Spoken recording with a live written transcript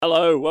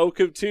Hello,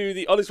 welcome to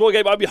the Honest War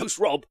Game. I'm your host,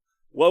 Rob.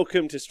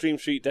 Welcome to Stream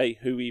Street Day.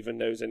 Who even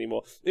knows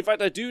anymore? In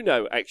fact, I do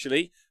know,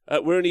 actually.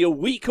 We're only a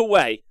week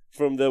away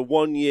from the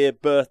 1-year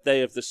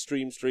birthday of the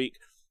Stream Streak,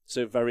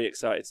 so very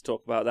excited to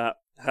talk about that.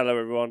 Hello,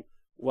 everyone.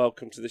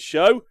 Welcome to the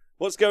show.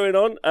 What's going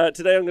on?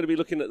 Today, I'm going to be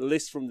looking at the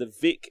list from the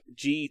Vic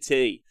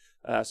GT.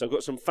 So I've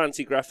got some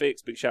fancy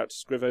graphics. Big shout out to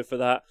Scrivo for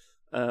that.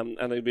 And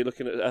I'm going to be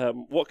looking at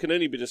what can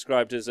only be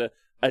described as a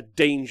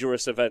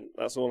dangerous event.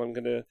 That's all I'm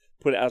going to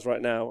put it as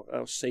right now.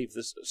 I'll save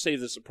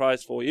the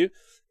surprise for you.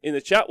 In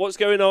the chat, what's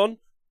going on?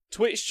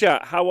 Twitch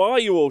chat, how are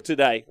you all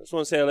today? I just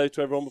want to say hello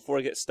to everyone before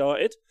I get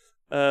started.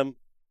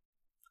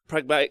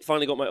 Pragmatic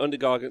finally got my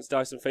Undergargants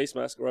Dyson face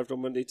mask. Arrived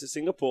on Monday to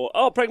Singapore.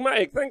 Oh,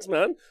 Pragmatic, thanks,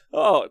 man.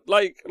 Oh,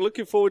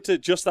 looking forward to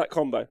just that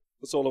combo.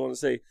 That's all I want to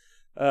see.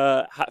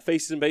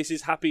 Faces and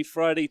Bases, happy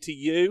Friday to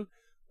you.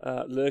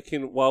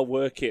 Lurking while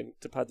working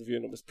to pad the view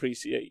numbers.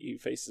 Appreciate you,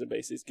 Faces and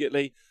Bases.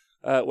 Gitley,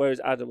 where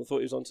is Adam? I thought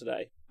he was on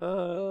today.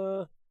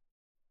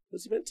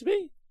 Was he meant to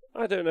be?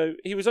 I don't know.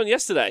 He was on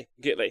yesterday,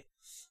 Gitley.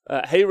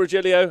 Hey,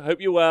 Rogelio, hope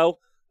you're well.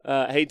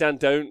 Hey, Dan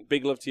Don't,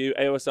 big love to you.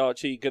 AOS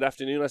Archie, good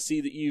afternoon. I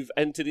see that you've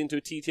entered into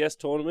a TTS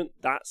tournament.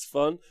 That's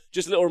fun.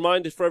 Just a little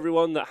reminder for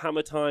everyone that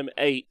Hammer Time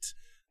 8,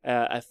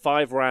 a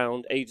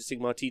 5-round Age of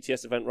Sigmar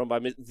TTS event run by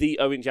the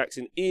Owen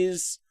Jackson,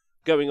 is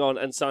going on,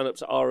 and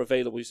sign-ups are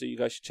available, so you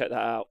guys should check that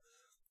out.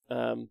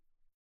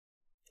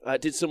 I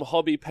did some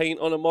hobby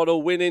paint on a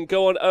model, winning.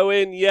 Go on,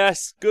 Owen.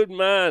 Yes, good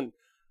man.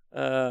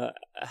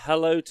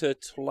 Hello to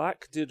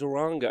Tlak de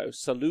Durango.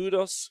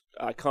 Saludos.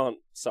 I don't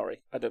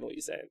know what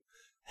you're saying.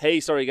 Hey,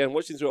 sorry again.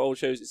 Watching through old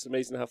shows, it's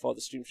amazing how far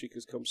the Stream Streak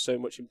has come. So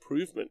much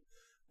improvement.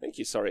 Thank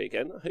you, sorry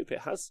again. I hope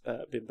it has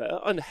been better.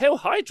 And Hell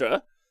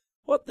Hydra?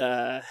 What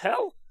the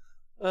hell?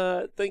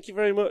 Thank you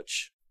very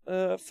much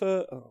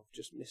for... Oh,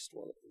 just missed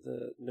one.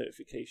 The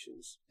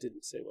notifications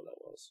didn't say what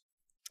that was.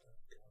 Oh,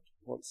 God.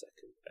 1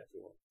 second,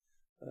 everyone.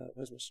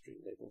 Where's my stream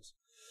labels?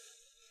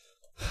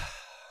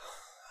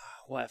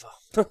 Whatever.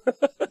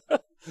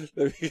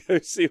 Let me go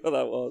see what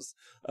that was.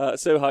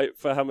 So hyped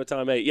for Hammer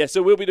Time 8. Yeah,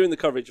 so we'll be doing the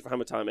coverage of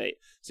Hammer Time 8,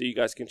 so you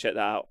guys can check that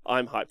out.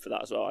 I'm hyped for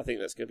that as well. I think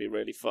that's going to be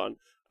really fun.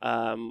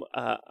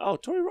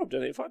 Tory Rob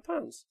donated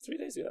 £5 3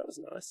 days ago. That was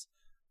nice.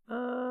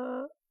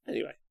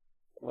 Anyway,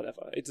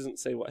 whatever. It doesn't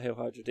say what Hail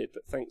Hydra did,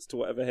 but thanks to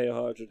whatever Hail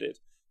Hydra did.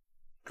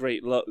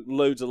 Great.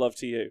 Loads of love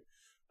to you.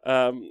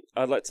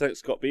 I'd like to thank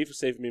Scott B for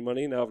saving me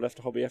money. Now I've left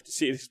a hobby after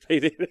seeing this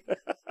paid in.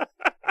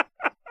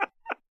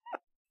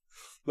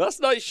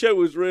 Last night's show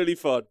was really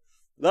fun.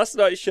 Last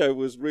night's show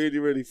was really,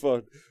 really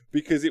fun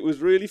because it was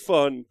really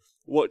fun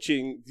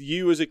watching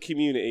you as a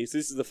community. So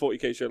this is the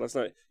 40k show last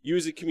night. You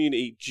as a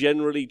community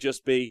generally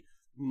just be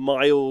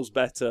miles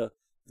better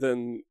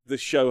than the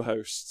show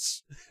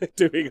hosts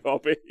doing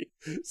hobby.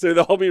 So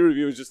the hobby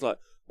review was just like,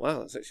 wow,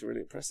 that's actually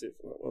really impressive.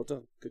 Well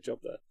done. Good job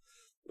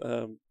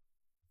there.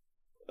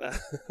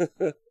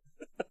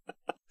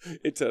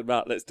 It turned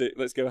out,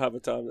 let's go have a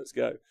time, let's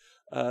go.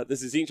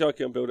 There's a Tzeentch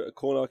Archeon build, a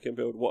Khorne Archeon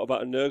build. What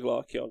about a Nurgle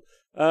Archeon?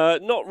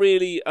 Not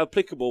really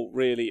applicable,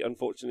 really,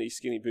 unfortunately,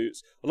 Skinny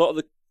Boots. A lot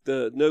of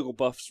the Nurgle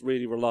buffs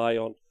really rely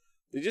on...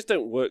 They just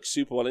don't work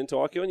super well into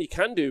Archeon. You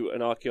can do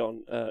an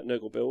Archeon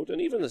Nurgle build,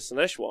 and even the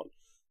Slaanesh one.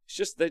 It's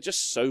just they're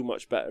just so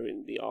much better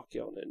in the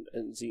Archeon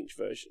and Tzeentch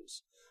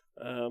versions.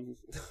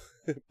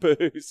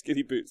 Boo,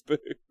 Skinny Boots, boo.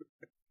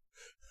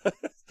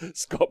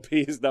 Scott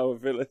P is now a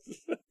villain.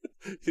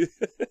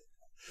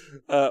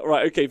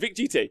 Right, okay, Vic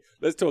GT.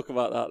 Let's talk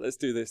about that. Let's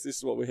do this. This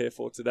is what we're here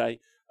for today.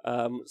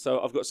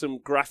 So I've got some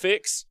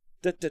graphics.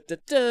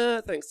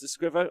 Thanks to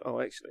Scrivo.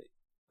 Oh, actually,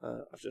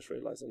 I've just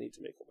realised I need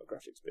to make all my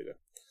graphics bigger.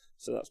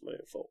 So that's my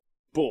own fault.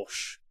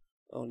 Bush.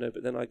 Oh, no,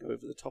 but then I go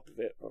over the top of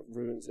it. It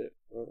ruins it.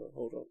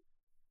 Hold on.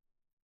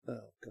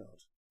 Oh,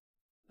 God.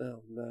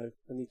 Oh, no.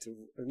 I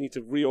need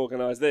to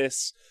reorganise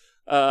this.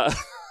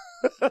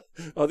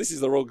 Oh, this is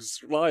the wrong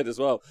slide as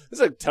well. This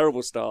is a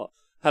terrible start.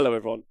 Hello,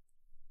 everyone.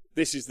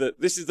 This is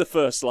the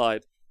first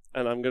slide,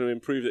 and I'm going to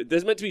improve it.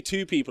 There's meant to be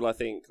 2 people, I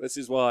think. This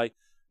is why,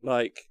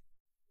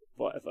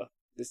 whatever.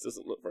 This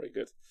doesn't look very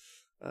good.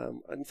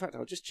 In fact,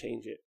 I'll just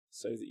change it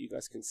so that you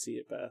guys can see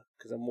it better,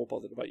 because I'm more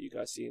bothered about you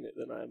guys seeing it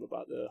than I am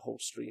about the whole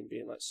stream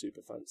being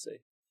super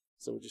fancy.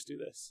 So we'll just do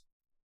this.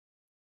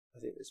 I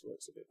think this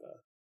works a bit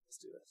better. Let's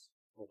do this.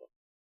 Hold on.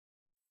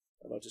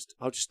 And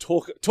I'll just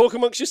talk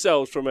amongst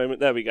yourselves for a moment.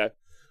 There we go.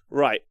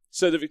 Right.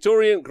 So the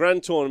Victorian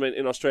Grand Tournament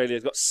in Australia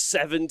has got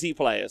 70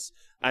 players,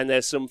 and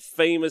there's some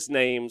famous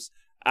names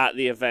at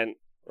the event,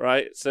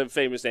 right? Some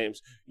famous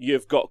names.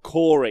 You've got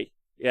Corey,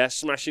 yeah,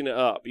 smashing it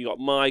up. You got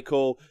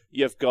Michael.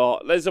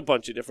 There's a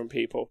bunch of different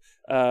people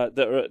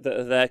that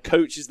are there.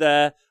 Coaches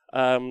there,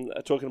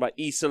 talking about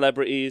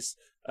e-celebrities.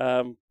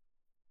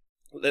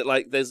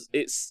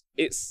 It's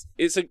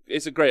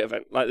a great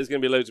event. There's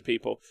going to be loads of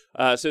people.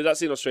 So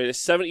that's in Australia.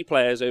 70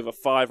 players over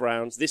 5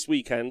 rounds. This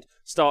weekend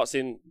starts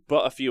in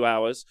but a few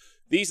hours.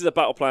 These are the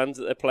battle plans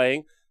that they're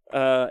playing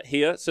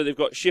here. So they've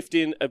got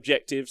shifting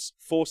objectives,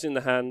 force in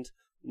the hand,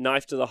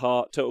 knife to the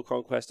heart, total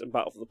conquest, and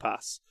battle for the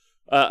pass.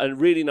 A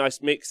really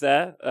nice mix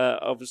there.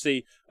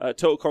 Obviously,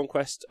 Total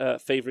Conquest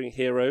favouring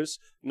heroes.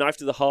 Knife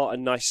to the Heart,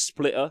 a nice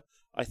splitter,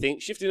 I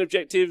think. Shifting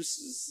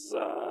objectives,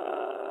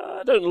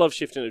 I don't love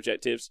shifting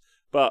objectives,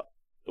 but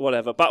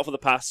whatever. Battle for the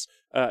Pass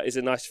is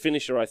a nice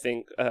finisher, I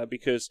think,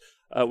 because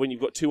when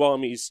you've got two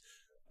armies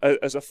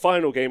as a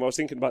final game, I was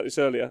thinking about this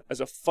earlier, as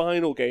a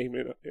final game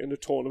in a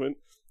tournament,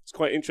 it's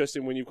quite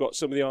interesting when you've got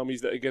some of the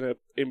armies that are going to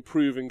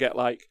improve and get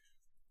like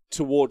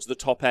towards the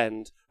top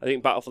end. I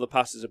think Battle for the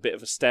Pass is a bit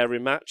of a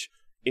staring match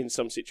in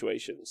some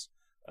situations.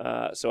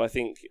 So I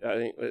think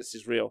this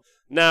is real.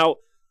 Now,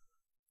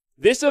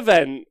 this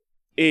event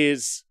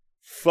is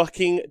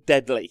fucking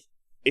deadly,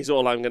 is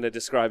all I'm going to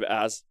describe it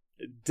as.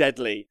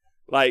 Deadly.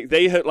 Like,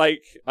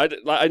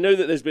 I know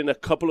that there's been a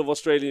couple of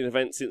Australian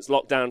events since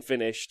lockdown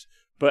finished,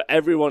 but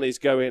everyone is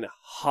going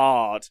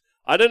hard.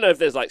 I don't know if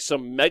there's like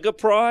some mega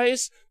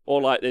prize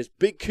or like there's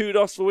big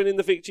kudos for winning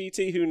the Vic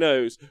GT, who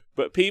knows?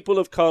 But people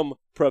have come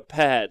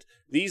prepared.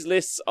 These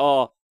lists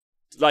are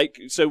like,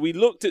 so we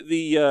looked at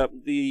the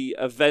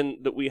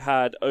event that we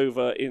had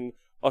over in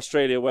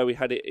Australia where we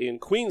had it in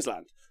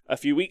Queensland a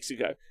few weeks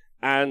ago,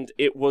 and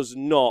it was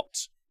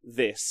not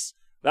this.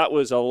 That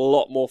was a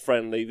lot more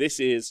friendly. This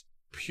is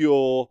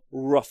pure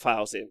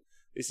roughhousing.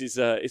 This is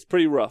it's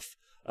pretty rough.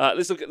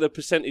 Let's look at the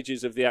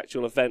percentages of the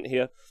actual event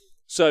here.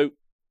 So,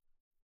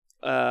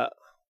 none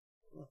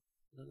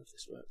of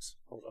this works.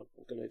 Hold on,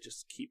 I'm going to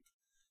just keep...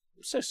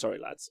 I'm so sorry,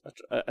 lads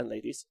and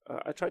ladies.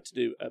 I tried to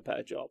do a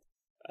better job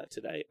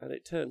today, and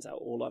it turns out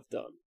all I've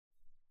done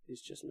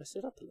is just mess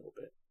it up a little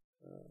bit.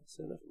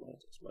 So never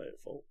mind, it's my own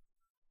fault.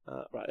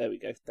 Right, there we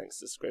go. Thanks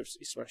to Scribs,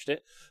 he smashed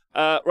it.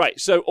 Right,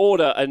 so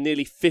Order are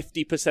nearly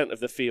 50%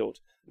 of the field.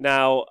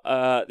 Now,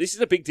 this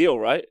is a big deal,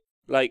 right?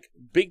 Like,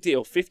 big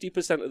deal,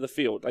 50% of the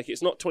field. Like,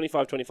 it's not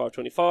 25, 25,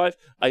 25.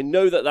 I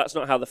know that that's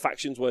not how the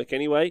factions work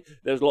anyway.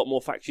 There's a lot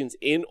more factions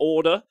in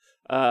Order.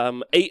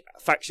 8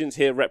 factions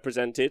here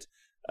represented.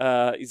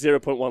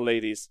 0.1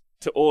 ladies.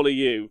 To all of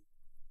you,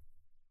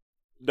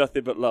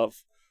 nothing but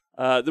love.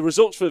 The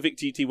results for Vic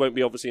GT won't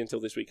be obviously until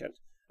this weekend.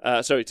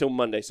 Sorry, till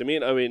Monday. So me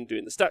and Owen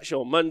doing the stat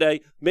show on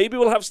Monday. Maybe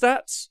we'll have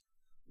stats.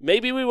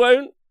 Maybe we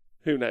won't.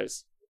 Who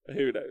knows?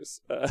 Who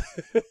knows?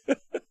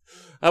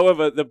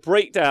 However, the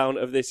breakdown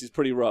of this is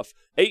pretty rough.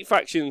 8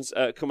 factions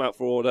come out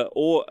for Order,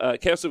 or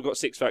Chaos have got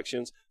 6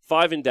 factions,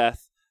 5 in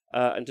Death,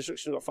 and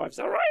Destruction have got 5. Is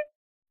that right?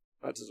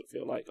 That doesn't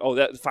feel like... Oh,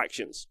 the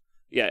factions.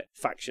 Yeah,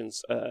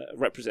 factions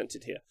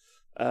represented here.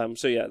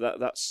 So yeah,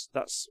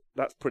 that's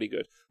pretty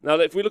good. Now,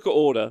 if we look at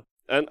Order,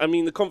 and I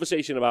mean, the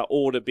conversation about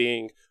Order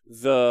being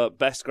the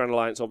best Grand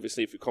Alliance,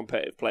 obviously, for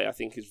competitive play, I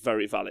think is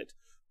very valid.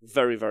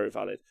 Very, very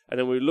valid. And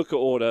then when we look at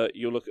Order,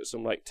 you'll look at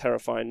some like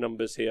terrifying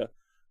numbers here.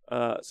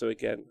 So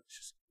again,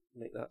 just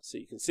make that so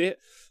you can see it.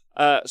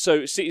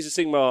 So Cities of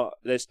Sigmar,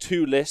 there's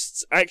 2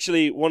 lists.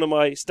 Actually, one of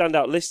my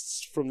standout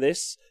lists from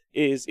this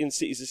is in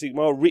Cities of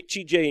Sigmar.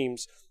 Richie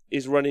James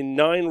is running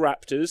 9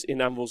 Raptors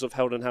in Anvils of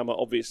Heldenhammer,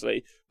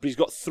 obviously, but he's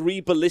got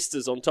 3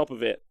 Ballistas on top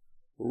of it.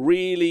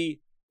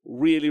 Really,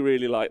 really,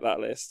 really like that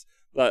list.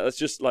 Like, that's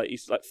just like,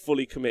 he's like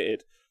fully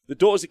committed. The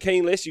Daughters of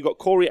Cain list, you've got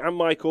Corey and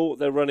Michael.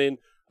 They're running,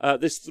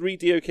 there's 3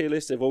 DOK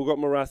lists. They've all got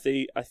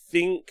Marathi. I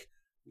think,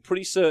 I'm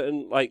pretty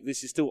certain, like,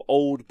 this is still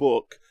old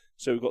book.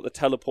 So we've got the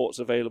teleports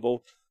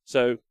available.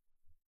 So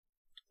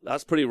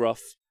that's pretty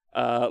rough.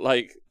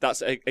 Like,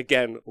 that's,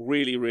 again,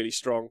 really, really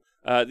strong.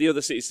 The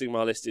other City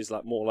Sigmar list is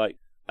like more like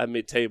a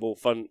mid-table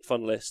fun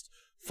list.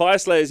 Fire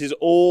Slayers is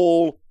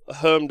all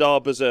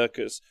Hermdar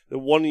Berserkers.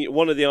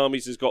 One of the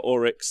armies has got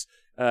Oryx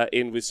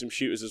in with some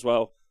shooters as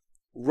well.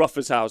 Rough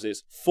as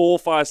houses. 4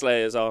 Fire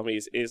Slayers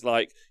armies is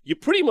like, you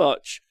pretty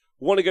much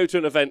want to go to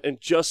an event and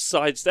just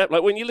sidestep.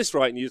 Like when you list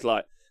right and you're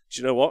like,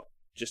 do you know what?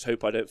 Just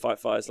hope I don't fight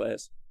Fire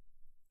Slayers.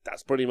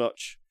 That's pretty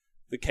much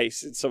the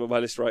case in some of my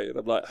list writing.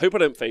 I'm like, hope I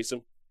don't face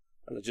them.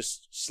 And I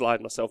just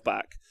slide myself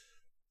back.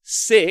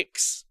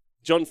 6,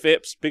 John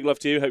Phipps, big love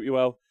to you, hope you're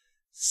well.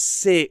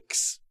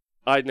 6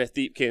 Idoneth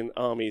Deepkin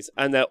armies,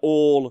 and they're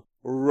all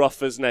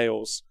rough as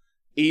nails.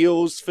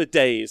 Eels for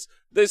days.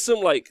 There's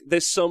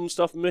some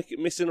stuff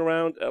messing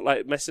around.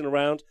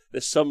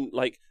 There's some,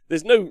 like,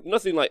 there's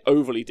nothing like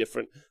overly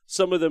different.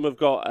 Some of them have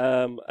got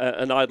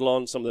an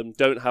Eidolon, some of them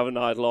don't have an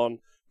Eidolon,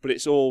 but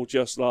it's all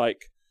just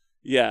like,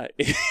 yeah,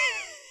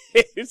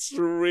 it's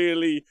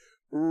really,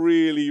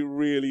 really,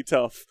 really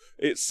tough.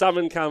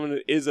 Salmon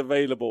Cannon is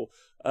available.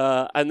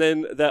 And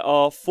then there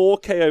are 4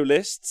 KO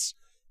lists.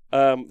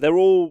 They're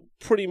all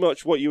pretty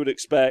much what you would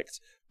expect.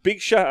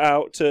 Big shout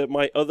out to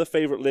my other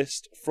favourite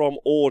list from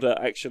Order,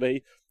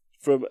 actually.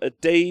 From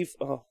Dave...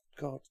 Oh,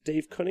 God.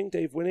 Dave Cunning?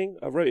 Dave Winning?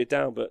 I wrote it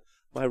down, but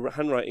my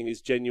handwriting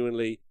is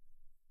genuinely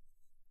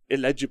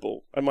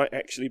illegible. I might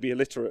actually be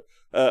illiterate.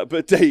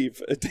 But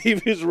Dave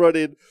is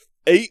running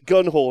 8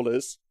 gun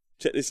haulers.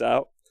 Check this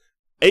out.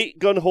 8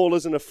 gun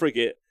haulers and a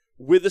frigate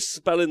with a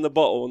spell in the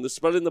bottle. And the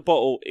spell in the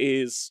bottle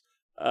is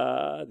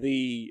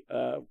the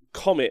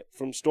Comet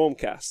from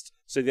Stormcast.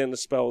 So the end of the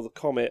spell, the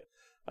Comet.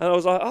 And I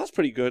was like, oh, that's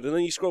pretty good. And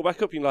then you scroll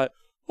back up and you're like,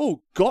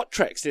 oh,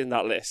 Gottrek's in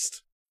that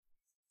list.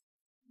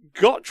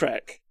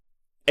 Gottrek.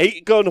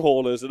 8 gun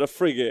haulers and a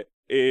frigate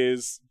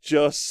is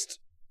just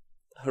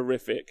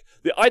horrific.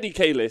 The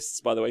IDK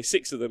lists, by the way,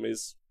 6 of them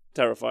is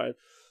terrifying.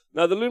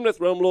 Now, the Lumineth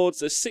Realm Lords,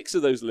 there's 6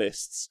 of those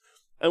lists.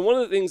 And one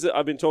of the things that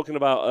I've been talking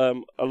about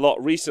a lot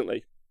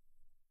recently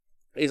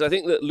is I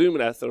think that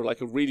Lumineth are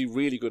like a really,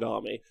 really good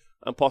army,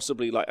 and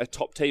possibly like a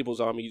top tables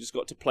army. You just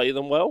got to play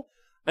them well.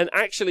 And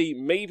actually,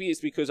 maybe it's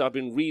because I've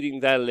been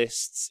reading their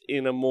lists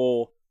in a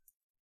more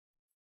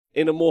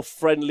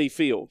friendly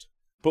field.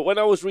 But when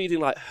I was reading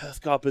like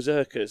Hearthguard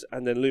Berserkers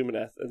and then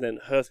Lumineth, and then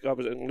Hearthguard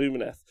Berserkers and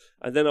Lumineth,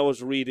 and then I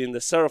was reading the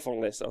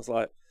Seraphon list, I was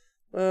like,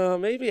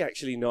 maybe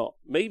actually not.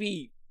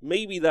 Maybe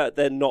that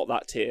they're not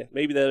that tier.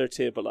 Maybe they're a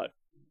tier below.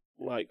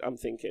 Like, I'm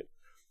thinking.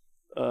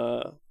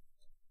 But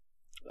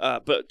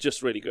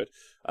just really good.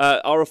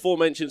 Our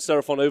aforementioned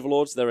Seraphon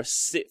Overlords, there are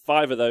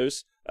 5 of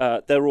those.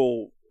 They're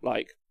all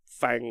like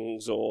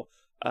fangs or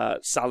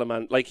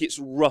salamander. Like, it's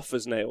rough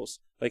as nails.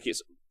 Like,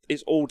 it's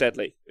all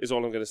deadly, is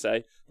all I'm going to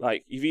say.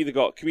 Like, you've either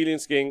got chameleon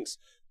skinks,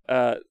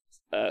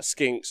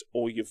 skinks,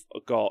 or you've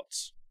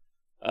got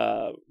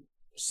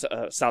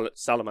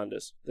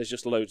salamanders. There's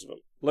just loads of them.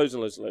 Loads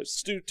and loads and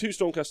loads. 2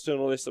 Stormcast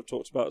Eternal lists I've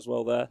talked about as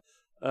well there.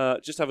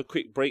 Just have a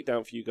quick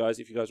breakdown for you guys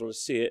if you guys want to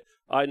see it.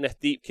 Neth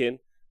Deepkin.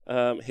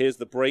 Here's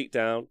the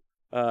breakdown.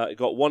 It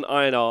got 1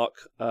 Iron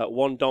Arc,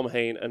 1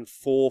 Domhain, and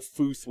 4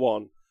 Futh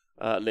 1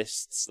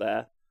 lists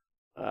there.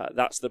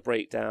 That's the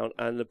breakdown.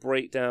 And the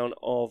breakdown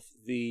of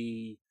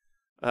the...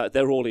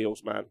 they're all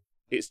eels, man.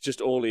 It's just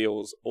all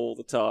eels all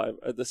the time.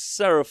 The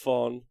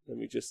Seraphon, let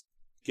me just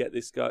get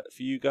this guy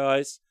for you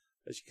guys.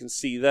 As you can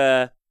see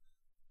there,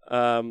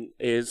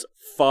 is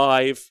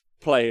 5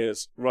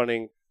 players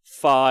running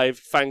 5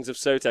 Fangs of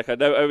Sotek. I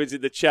know Owen's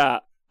in the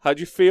chat. How do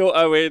you feel,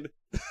 Owen?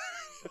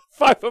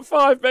 5 for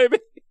 5, baby.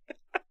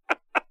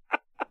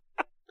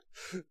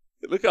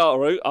 Look at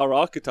our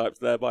archetypes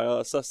there by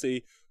our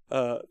sussy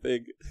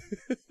thing.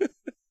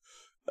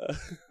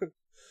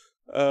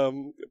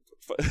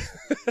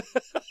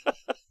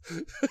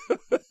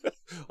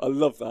 I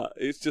love that.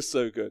 It's just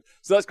so good.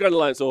 So that's Grand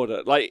Alliance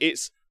Order. Like,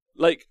 it's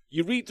like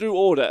you read through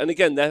Order, and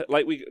again, they're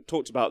like we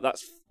talked about.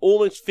 That's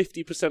almost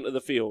 50% of the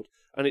field,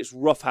 and it's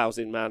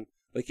roughhousing, man.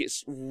 Like,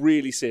 it's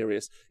really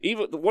serious.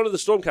 Even one of the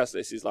Stormcast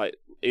lists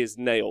is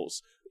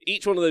nails.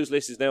 Each one of those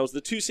lists is nails.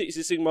 The 2 Cities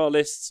of Sigmar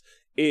lists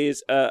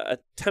is a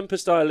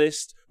Tempest-style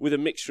list with a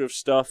mixture of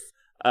stuff.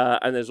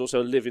 And there's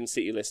also a Living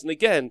City list. And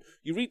again,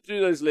 you read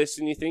through those lists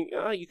and you think,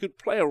 you could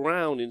play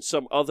around in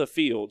some other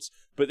fields.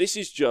 But this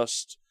is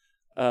just,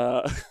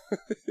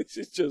 this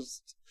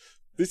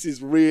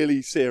is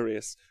really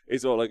serious,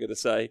 is all I'm going to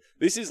say.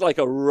 This is like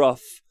a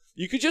rough,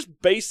 you could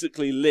just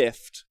basically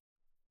lift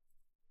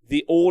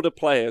the Order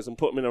players and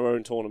put them in their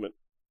own tournament,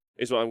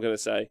 is what I'm going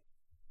to say.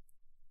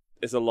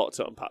 There's a lot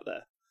to unpack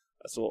there.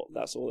 That's all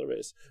there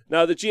is.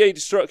 Now, the GA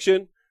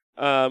Destruction,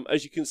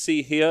 as you can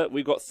see here,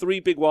 we've got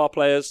 3 Big War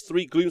players,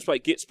 3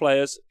 Gloomspite Gitz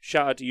players.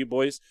 Shout out to you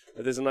boys.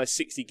 There's a nice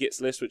 60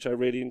 Gitz list, which I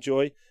really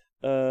enjoy.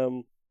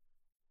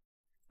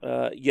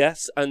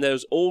 Yes, and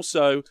there's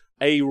also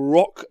a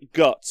Rock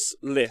Guts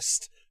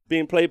list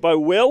being played by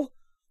Will.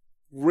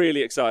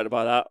 Really excited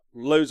about that.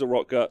 Loads of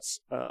Rock Guts.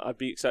 I'd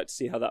be excited to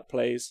see how that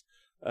plays.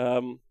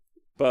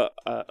 But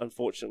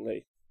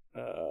unfortunately,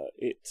 I'm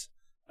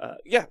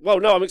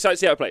excited to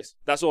see how it plays.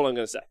 That's all I'm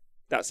going to say.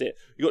 That's it.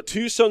 You've got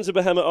 2 Sons of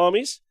Behemoth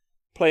armies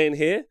playing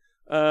here.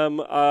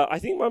 I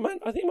think my man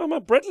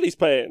Bradley's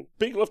playing.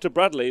 Big love to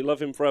Bradley. Love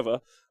him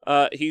forever.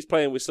 He's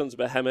playing with Sons of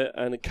Behemoth,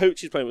 and the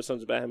coach is playing with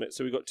Sons of Behemoth.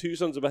 So we've got 2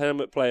 Sons of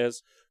Behemoth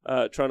players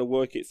trying to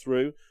work it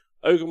through.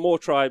 Ogre Moor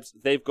Tribes,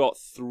 they've got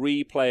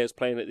 3 players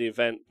playing at the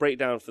event.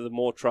 Breakdown for the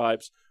Moor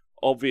Tribes.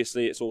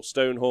 Obviously, it's all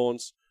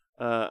Stonehorns.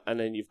 And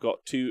then you've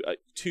got 2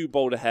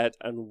 Boulderhead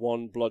and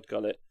 1 Blood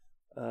Gullet.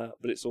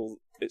 But it's all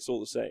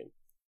the same.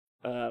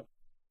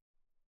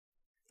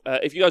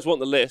 If you guys want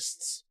the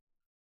lists,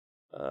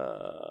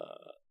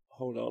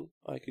 hold on.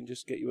 I can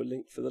just get you a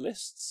link for the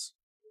lists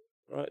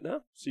right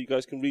now, so you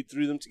guys can read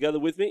through them together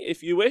with me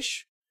if you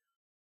wish.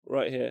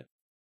 Right here.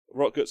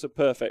 Rock Guts are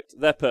perfect.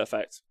 They're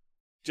perfect.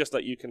 Just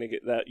like you can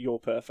get that, you're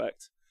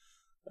perfect.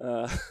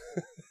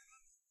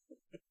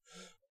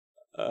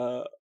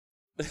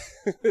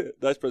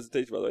 Nice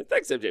presentation, by the way.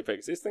 Thanks, MJ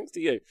Pegasus. Thanks to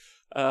you.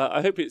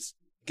 I hope it's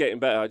getting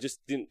better. I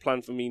just didn't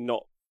plan for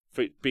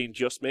it being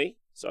just me,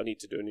 so I need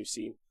to do a new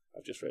scene.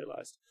 I've just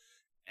realised.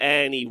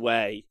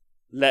 Anyway,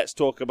 let's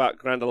talk about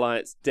Grand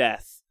Alliance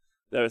Death.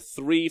 There are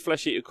 3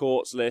 Flesh Eater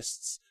Courts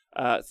lists,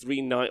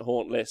 3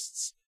 Nighthaunt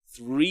lists,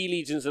 3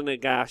 Legions of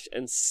Nagash,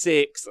 and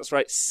 6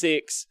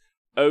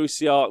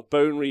 OCR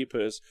Bone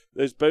Reapers.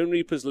 Those Bone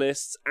Reapers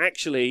lists,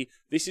 actually,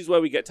 this is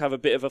where we get to have a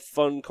bit of a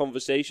fun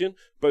conversation.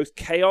 Both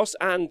Chaos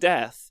and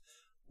Death,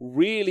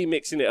 really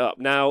mixing it up.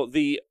 Now,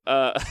 the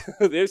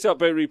OCR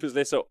Bone Reapers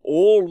lists are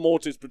all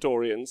Mortis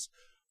Praetorians,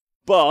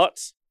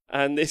 but,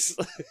 and this...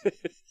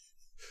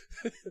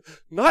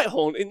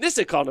 Nighthaunt in this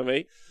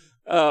economy,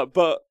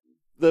 but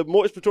the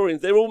Mortis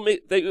Praetorians,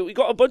 we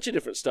got a bunch of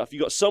different stuff. You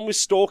got some with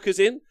Stalkers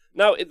in.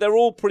 Now, they're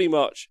all pretty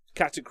much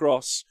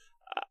Catacross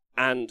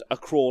and a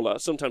crawler,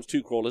 sometimes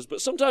 2 crawlers, but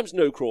sometimes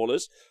no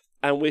crawlers.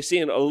 And we're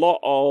seeing a lot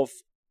of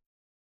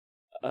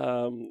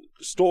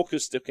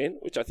Stalkers stuck in,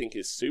 which I think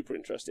is super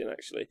interesting,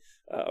 actually.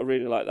 I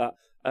really like that.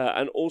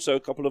 And also a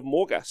couple of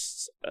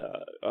Morghasts,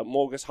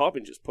 Morghast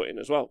Harbingers put in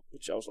as well,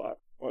 which I was like,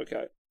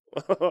 okay,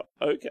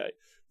 okay,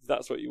 if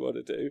that's what you want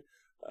to do.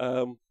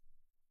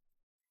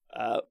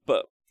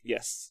 But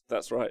yes,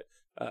 that's right.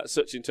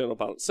 Such internal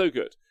balance, so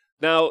good.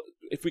 Now,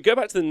 if we go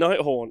back to the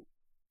Nighthaunt,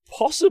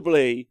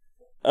 possibly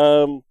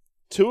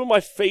two of my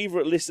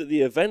favourite lists at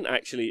the event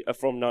actually are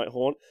from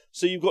Nighthaunt.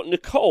 So you've got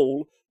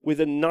Nicole with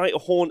a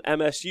Nighthaunt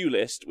MSU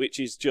list, which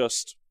is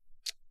just,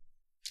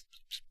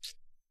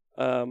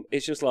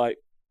 it's just like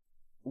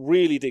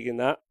really digging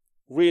that,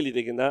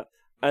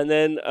 And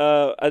then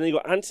you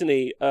got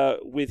Anthony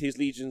with his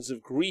Legions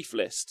of Grief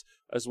list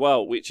as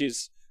well, which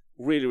is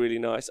really, really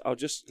nice. Let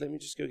me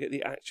just go get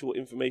the actual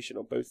information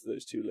on both of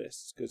those two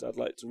lists because I'd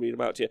like to read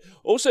them out to you.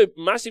 Also,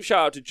 massive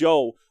shout out to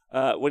Joel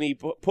when he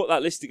put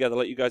that list together.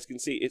 Like you guys can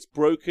see, it's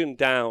broken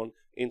down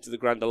into the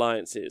Grand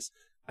Alliances,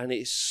 and it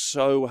is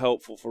so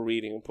helpful for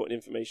reading and putting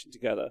information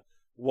together.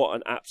 What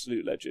an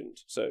absolute legend.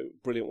 So,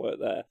 brilliant work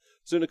there.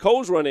 So,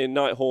 Nicole's running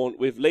Nighthaunt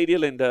with Lady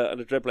Olinda and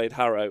a Dreadblade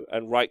Harrow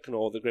and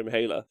Reikenor, the Grim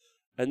Hailer.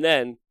 And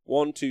then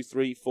 1, 2,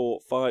 3, 4,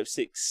 5,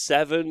 6,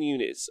 7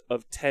 units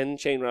of 10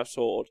 Chainwrath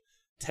Sword,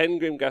 10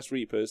 Grimghast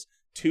Reapers,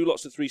 2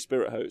 lots of 3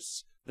 Spirit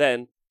Hosts,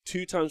 then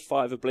 2 times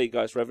 5 of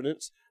Bladegeist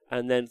Revenants,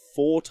 and then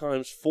 4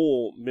 times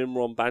 4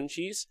 Mimron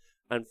Banshees,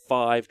 and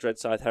 5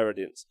 Dreadscythe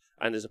Herodins.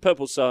 And there's a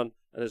Purple Sun,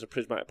 and there's a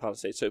Prismatic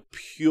Palisade. So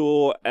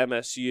pure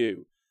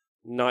MSU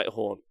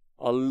Nighthaunt.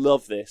 I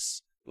love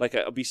this. Like,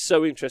 I'd be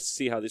so interested to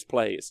see how this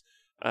plays,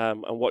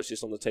 and watch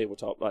this on the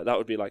tabletop. Like, that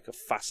would be like a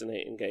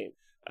fascinating game.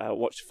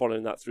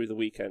 Following that through the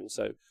weekend.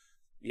 So,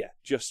 yeah,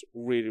 just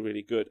really,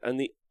 really good. And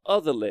the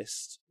other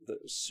list that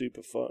was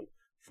super fun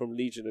from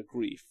Legion of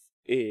Grief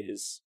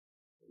is,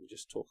 let me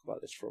just talk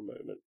about this for a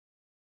moment.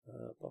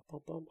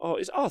 Oh,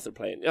 is Arthur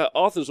playing?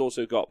 Arthur's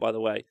also got, by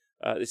the way,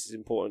 this is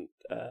important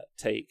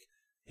take,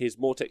 his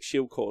Mortex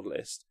Shield Cord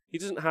list. He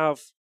doesn't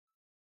have...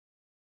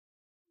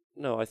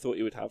 No, I thought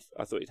he'd have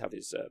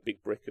his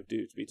big brick of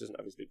dudes, but he doesn't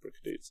have his big brick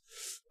of dudes.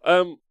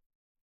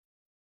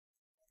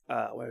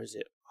 Where is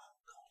it? Oh,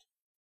 God.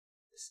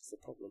 This is the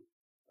problem.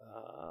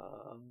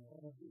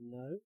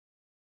 No.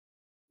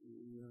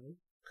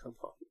 Come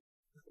on.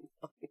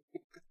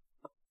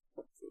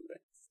 What's the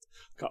list?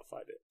 I can't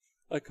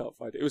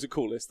find it. It was a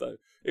cool list, though.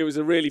 It was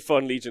a really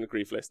fun Legion of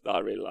Grief list that I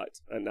really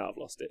liked, and now I've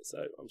lost it,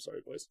 so I'm sorry,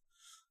 boys.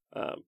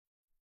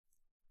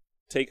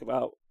 Take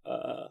about...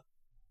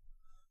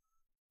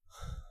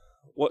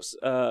 What's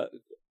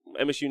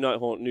MSU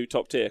Nighthaunt new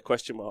top tier?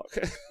 Question mark.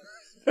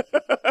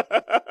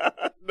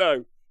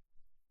 No,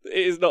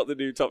 it is not the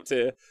new top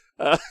tier,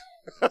 but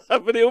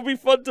it'll be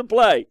fun to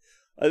play.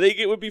 I think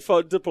it would be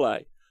fun to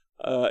play,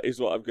 is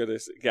what I'm going to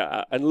get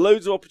at, and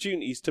loads of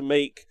opportunities to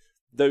make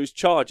those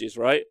charges.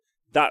 Right,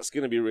 that's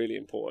going to be really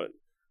important.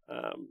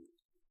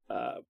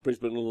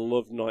 Brisbane will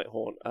love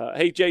Nighthaunt.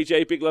 Hey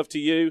JJ, big love to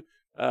you.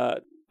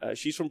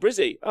 She's from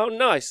Brizzy. Oh,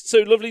 nice. So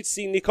lovely to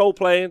see Nicole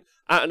playing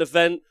at an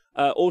event.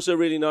 Also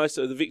really nice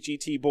of the Vic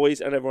GT boys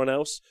and everyone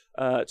else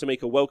to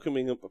make a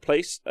welcoming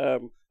place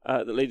that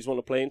ladies want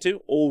to play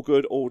into. All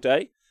good all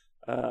day.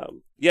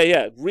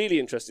 Yeah, really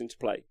interesting to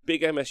play.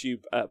 Big MSU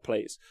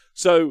plays.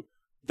 So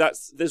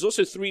there's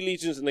also 3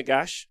 Legions of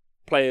Nagash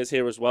players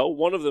here as well.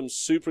 One of them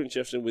super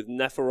interesting with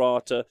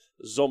Neferata,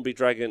 Zombie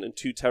Dragon, and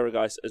 2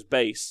 Terrorgeist as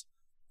base.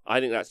 I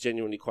think that's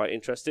genuinely quite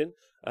interesting.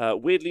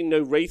 Weirdly,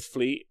 no Wraith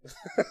Fleet.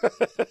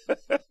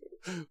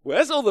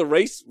 Where's all the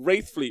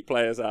Wraith Fleet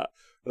players at?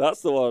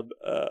 That's the one.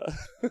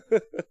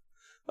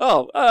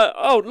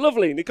 Oh,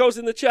 lovely. Nicole's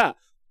in the chat.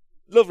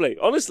 Lovely.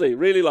 Honestly,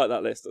 really like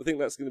that list. I think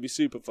that's going to be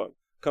super fun.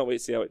 Can't wait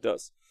to see how it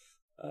does.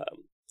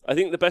 I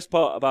think the best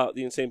part about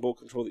the insane ball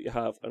control that you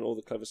have and all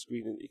the clever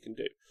screening that you can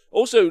do.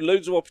 Also,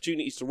 loads of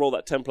opportunities to roll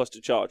that 10 plus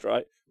to charge,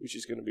 right? Which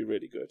is going to be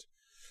really good.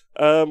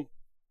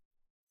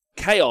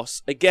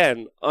 Chaos,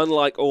 again,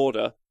 unlike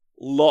Order,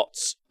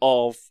 lots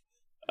of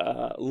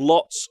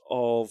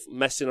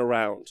messing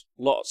around,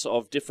 lots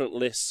of different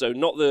lists, so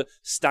not the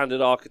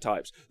standard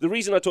archetypes. The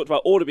reason I talked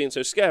about Order being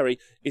so scary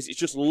is it's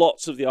just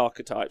lots of the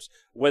archetypes,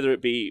 whether it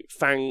be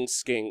Fang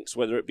Skinks,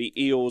 whether it be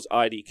Eels,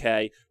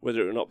 IDK,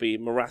 whether it not be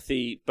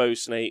Morathi Bow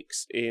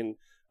Snakes in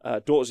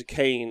Daughters of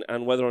Cain,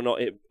 and whether or not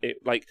it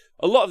like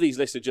a lot of these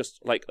lists are just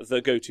like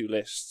the go-to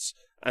lists,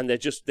 and they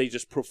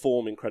just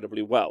perform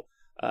incredibly well.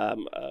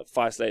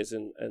 Fyreslayers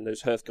and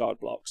those Hearthguard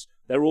blocks,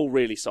 they're all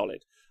really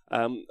solid.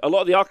 A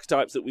lot of the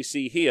archetypes that we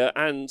see here,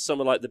 and some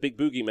of like the big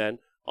boogeymen,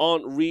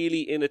 aren't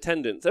really in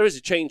attendance. There is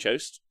a Change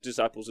Host,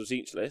 Disciples of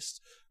Tzeentch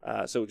list,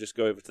 so we'll just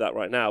go over to that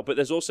right now. But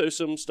there's also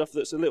some stuff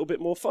that's a little bit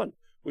more fun,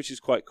 which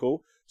is quite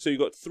cool. So you've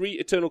got 3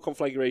 Eternal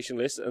Conflagration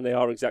lists, and they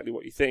are exactly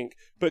what you think.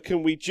 But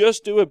can we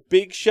just do a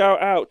big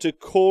shout out to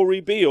Corey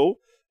Beale,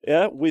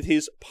 yeah, with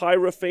his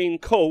Pyrophane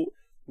cult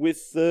with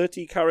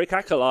 30 Carrick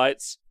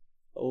Acolytes?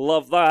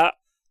 Love that.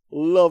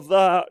 Love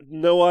that.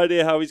 No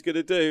idea how he's going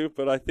to do,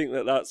 but I think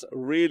that's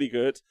really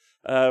good.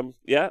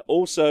 Yeah,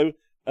 also,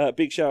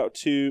 big shout out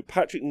to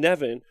Patrick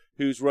Nevin,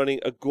 who's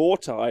running a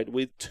Gore-Tide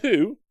with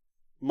 2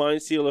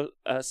 Mindsealer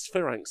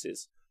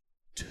Sphinxes.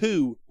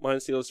 2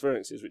 Mindsealer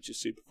Sphinxes, which is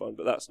super fun,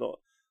 but that's not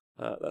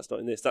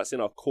in this. That's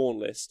in our Khorne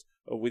list,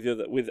 with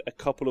a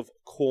couple of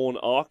Khorne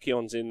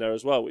Archaeons in there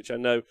as well, which I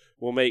know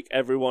will make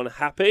everyone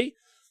happy.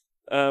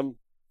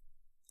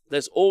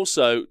 There's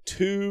also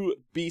 2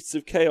 Beasts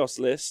of Chaos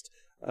list.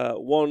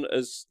 One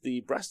as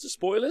the Braster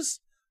Spoilers,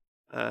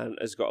 and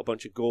has got a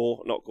bunch of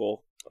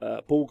Bull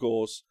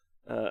Gores.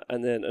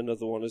 And then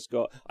another one has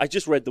got... I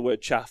just read the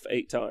word chaff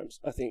 8 times,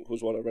 I think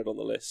was what I read on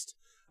the list.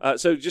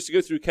 So just to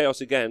go through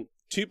Chaos again,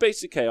 2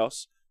 Basic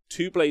Chaos,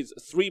 3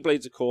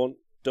 Blades of Khorne,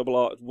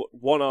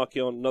 1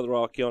 Archaeon, another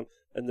Archaeon,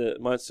 and the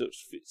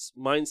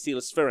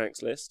Mindsealer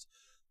Sphinx list.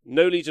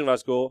 No Legion of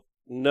Asgore,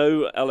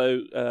 no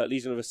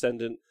Legion of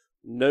Ascendant,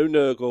 no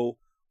Nurgle,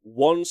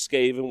 1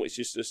 Skaven, which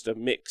is just a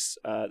mix.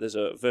 There's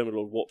a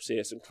Verminlord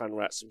Warpseer, some Clan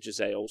Rats, some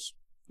Jezzails.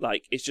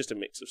 Like, it's just a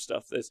mix of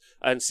stuff.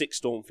 And 6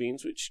 Storm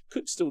Fiends, which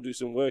could still do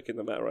some work in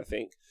the meta, I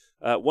think.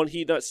 1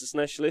 Hedonites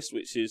Slaanesh list,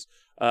 which is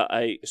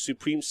a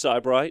Supreme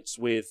Cyberites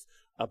with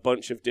a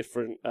bunch of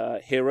different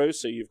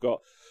heroes. So you've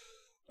got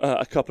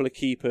a couple of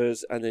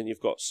Keepers, and then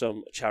you've got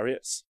some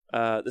Chariots.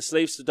 The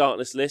Slaves to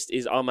Darkness list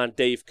is our man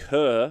Dave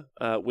Kerr,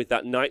 with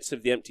that Knights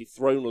of the Empty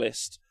Throne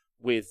list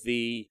with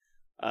the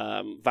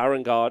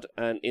Varangard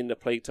and in the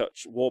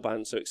Playtouch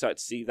Warband. So excited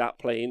to see that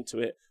play into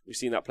it. We've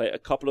seen that play at a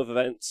couple of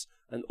events.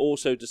 And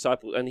also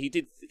Disciples, and he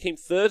came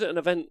 3rd at an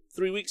event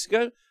 3 weeks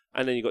ago,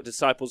 and then you got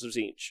Disciples of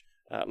Tzeentch.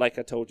 Like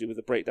I told you with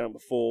the breakdown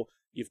before,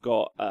 you've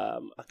got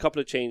a couple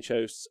of Change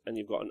Hosts, and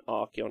you've got an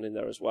Archaeon in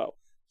there as well.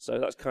 So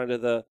that's kind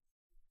of the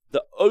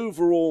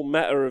overall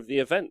meta of the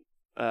event,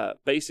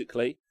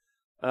 basically.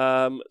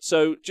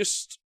 So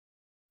just,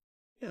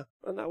 yeah,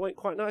 and that went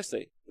quite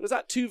nicely. Was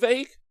that too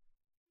vague?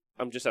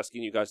 I'm just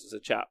asking you guys as a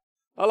chat.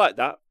 I like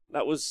that.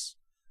 That was...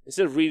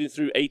 Instead of reading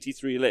through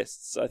 83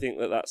 lists, I think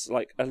that's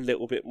like a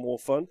little bit more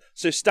fun.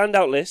 So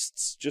standout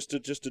lists, just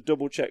to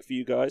double check for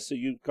you guys, so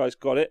you guys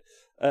got it.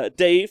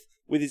 Dave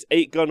with his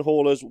 8 gun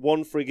haulers,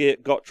 1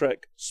 frigate,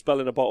 Gotrek, spell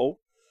in a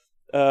bottle.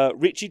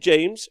 Richie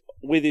James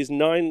with his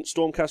 9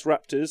 Stormcast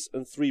Raptors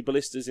and 3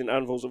 ballistas in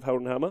Anvils of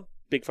Heldenhammer.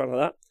 Big fan of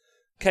that.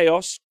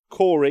 Chaos,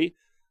 Corey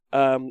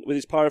with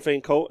his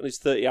Pyrophane Cult and his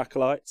 30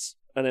 Acolytes.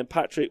 And then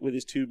Patrick with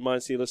his 2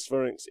 Mindsealer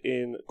Sphinx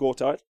in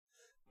Gortide.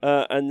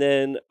 And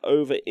then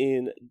over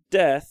in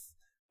Death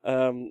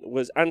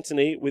was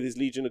Anthony with his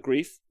Legion of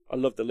Grief. I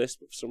love the list,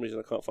 but for some reason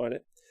I can't find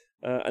it.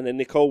 And then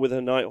Nicole with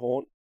her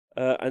Nighthaunt.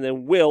 And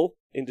then Will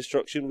in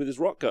Destruction with his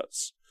Rock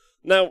Guts.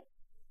 Now,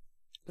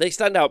 they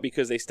stand out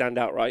because they stand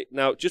out, right?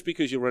 Now, just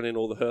because you're running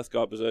all the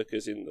Hearthguard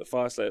Berserkers in the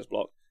Fyreslayers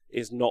block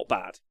is not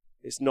bad.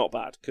 It's not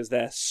bad, because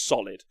they're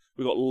solid.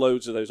 We've got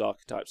loads of those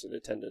archetypes in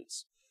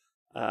attendance.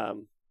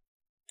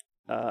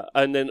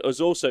 And then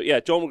there's also,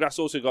 John McGrath's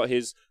also got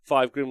his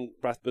 5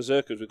 Grimwrath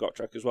Berserkers with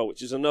Gotrek as well,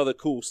 which is another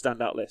cool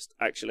standout list,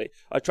 actually.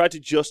 I tried to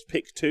just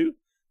pick 2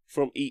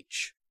 from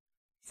each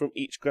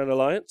Grand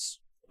Alliance,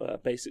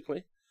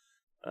 basically.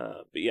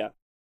 But yeah.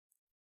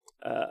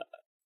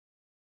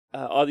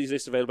 Are these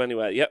lists available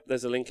anywhere? Yep,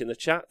 there's a link in the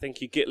chat. Thank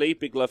you, Gitly.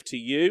 Big love to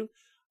you.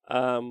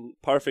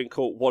 Paraffin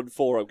Court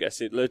 1-4, I'm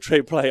guessing. Low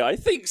trade play. I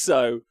think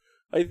so.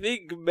 I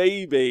think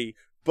maybe.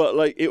 But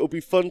like, it will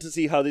be fun to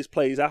see how this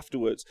plays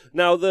afterwards.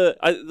 Now,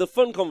 the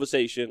fun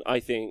conversation, I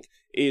think,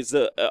 is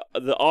that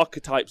the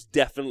archetypes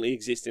definitely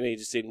exist in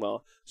Age of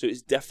Sigmar, so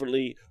it's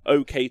definitely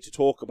okay to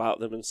talk about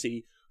them and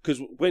see.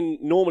 Because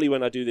normally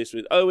when I do this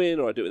with Owen,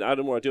 or I do it with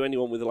Adam, or I do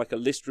anyone with like a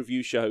list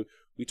review show,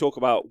 we talk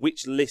about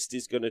which list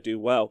is going to do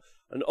well,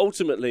 and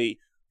ultimately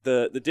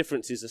the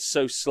differences are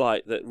so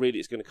slight that really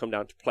it's going to come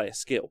down to player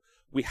skill.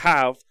 We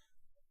have,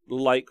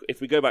 like,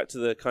 if we go back to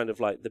the kind of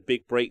like the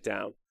big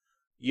breakdown.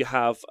 You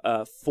have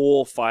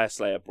 4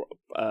 Fyreslayer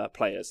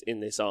players in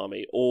this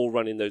army, all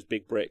running those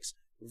big bricks.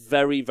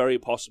 Very, very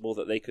possible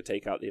that they could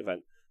take out the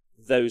event.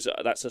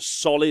 That's a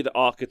solid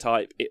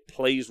archetype. It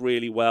plays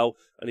really well.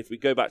 And if we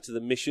go back to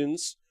the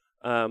missions,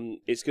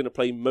 it's going to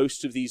play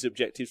most of these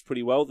objectives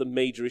pretty well. The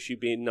major issue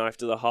being Knife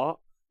to the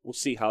Heart. We'll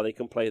see how they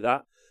can play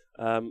that.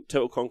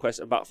 Total Conquest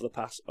and Battle for the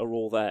Pass are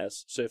all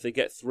theirs. So if they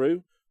get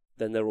through,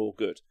 then they're all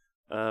good.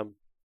 The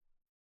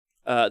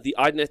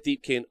Idoneth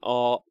Deepkin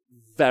are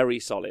very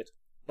solid.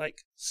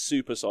 Like,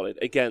 super solid.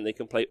 Again, they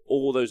can play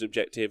all those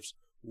objectives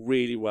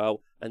really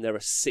well, and there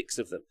are 6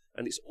 of them.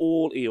 And it's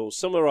all eels.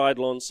 Some are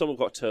Eidolons, some have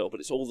got turtle, but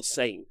it's all the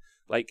same.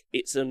 Like,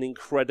 it's an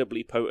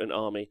incredibly potent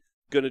army.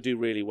 Gonna do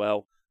really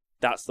well.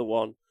 That's the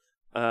one.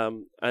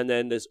 And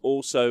then there's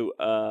also...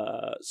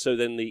 so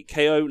then the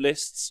KO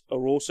lists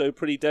are also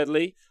pretty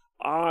deadly.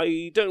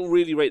 I don't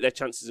really rate their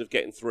chances of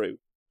getting through,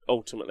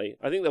 ultimately.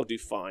 I think they'll do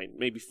fine.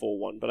 Maybe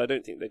 4-1, but I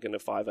don't think they're going to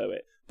 5-0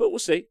 it. But we'll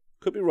see.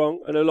 Could be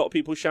wrong. I know a lot of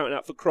people shouting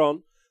out for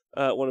Kron.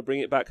 Want to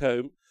bring it back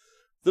home.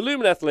 The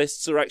Lumineth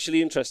lists are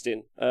actually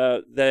interesting.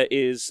 They're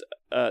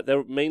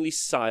mainly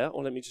Sire.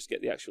 Or let me just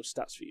get the actual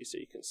stats for you so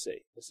you can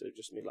see. Instead of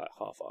just me like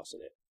half-arsing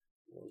it.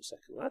 1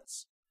 second,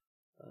 lads.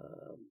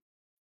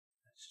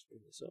 Let's just bring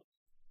this up.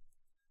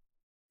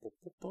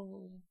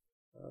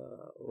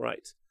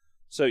 Right.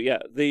 So yeah,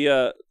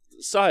 the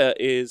Sire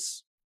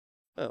is...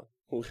 Oh,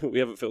 We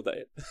haven't filled that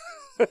in.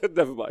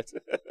 Never mind.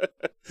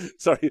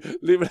 Sorry,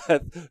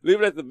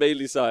 Lumineth the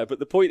mainly sire. But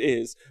the point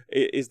is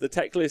the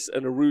Teclis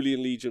and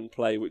Arulian Legion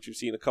play, which we've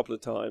seen a couple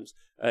of times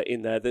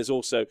in there. There's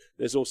also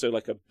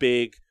like a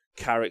big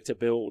character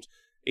build.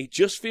 It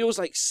just feels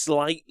like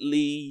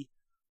slightly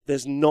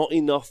there's not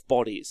enough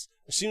bodies.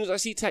 As soon as I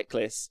see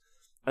Teclis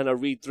and I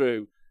read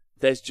through,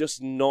 there's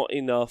just not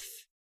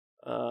enough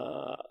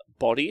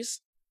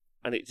bodies,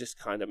 and it just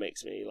kind of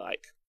makes me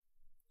like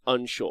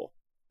unsure.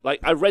 Like,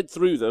 I read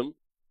through them,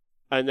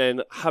 and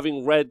then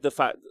having read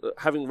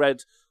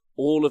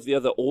all of the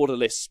other order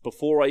lists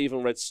before I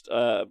even read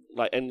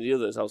like any of the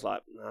others, I was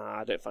like, nah,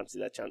 I don't fancy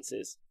their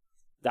chances.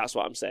 That's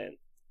what I'm saying.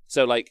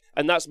 So like,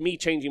 and that's me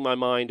changing my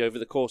mind over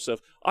the course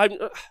of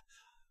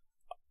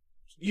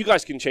you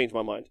guys can change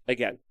my mind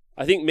again.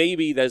 I think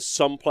maybe there's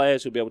some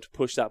players who'll be able to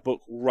push that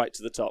book right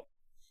to the top,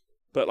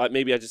 but like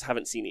maybe I just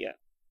haven't seen it yet,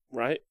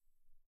 right?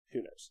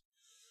 Who knows?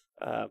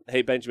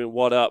 Hey Benjamin,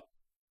 what up?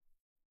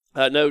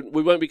 No,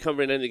 we won't be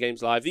covering any of the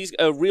games live. These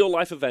are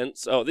real-life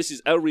events. Oh, this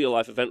is a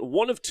real-life event.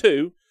 One of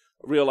two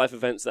real-life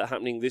events that are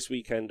happening this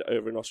weekend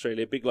over in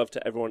Australia. Big love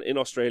to everyone in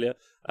Australia.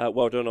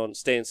 Well done on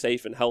staying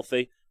safe and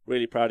healthy.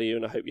 Really proud of you,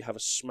 and I hope you have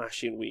a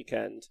smashing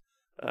weekend,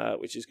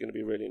 which is going to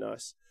be really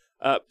nice.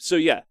 So,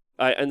 yeah,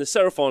 and the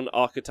Seraphon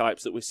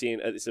archetypes that we're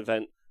seeing at this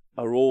event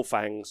are all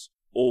fangs,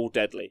 all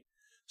deadly.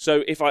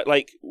 So if I,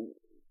 like,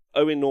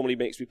 Owen normally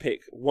makes me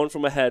pick one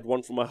from my head,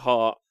 one from my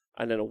heart,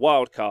 and then a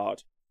wild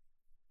card.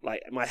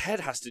 Like, my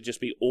head has to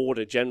just be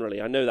order generally.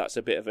 I know that's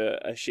a bit of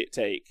a shit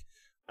take.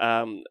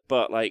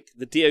 But, like,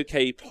 the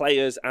DOK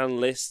players and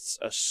lists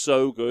are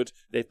so good.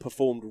 They've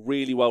performed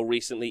really well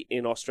recently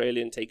in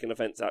Australia and taken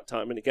events out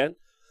time and again.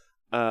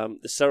 The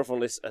Seraphon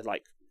lists are,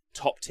 like,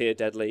 top-tier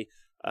deadly.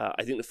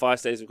 I think the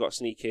Firestayers have got to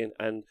sneak in.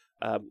 And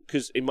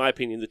because, in my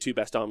opinion, the two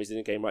best armies in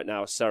the game right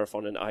now are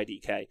Seraphon and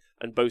IDK.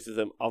 And both of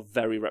them are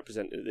very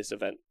represented at this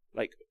event.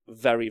 Like,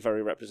 very,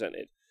 very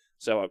represented.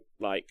 So,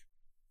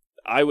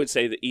 I would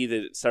say that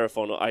either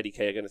Seraphon or IDK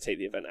are going to take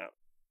the event out.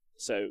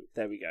 So,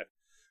 there we go.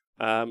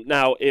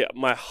 Now,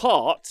 my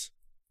heart,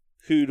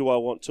 who do I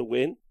want to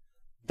win?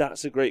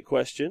 That's a great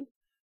question.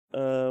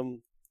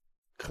 Kind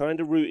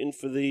of rooting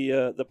for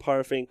the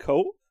Pyrophane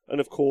Cult, and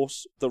of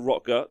course, the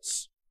Rot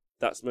Guts.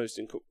 That's most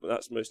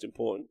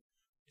important,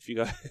 if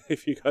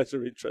you guys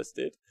are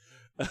interested.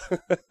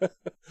 The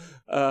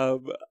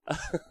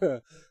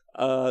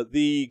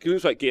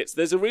Gloomspite Gits.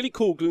 There's a really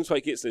cool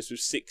Gloomspite Gits list with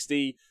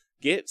 60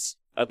 Gits.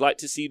 I'd like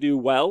to see do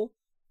well,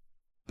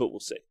 but we'll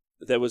see.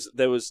 There was.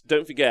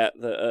 Don't forget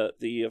that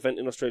the event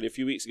in Australia a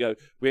few weeks ago,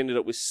 we ended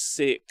up with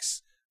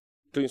 6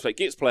 Gloomspite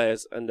Gits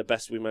players, and the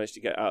best we managed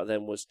to get out of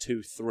them was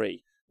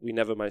 2-3. We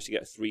never managed to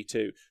get a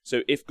 3-2.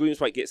 So if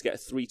Gloomspite Gits get a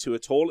 3-2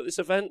 at all at this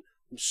event,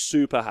 I'm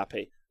super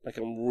happy. Like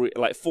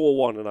like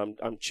 4-1, and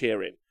I'm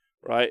cheering.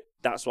 Right,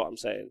 that's what I'm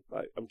saying.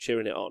 Like, I'm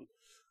cheering it on.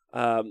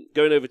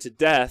 Going over to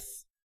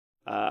Death,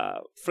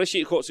 Flesh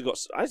Eater Courts have got.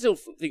 I still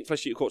think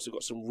Flesh Eater Courts have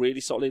got some really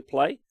solid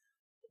play.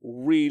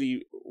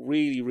 Really,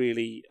 really,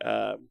 really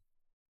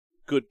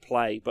good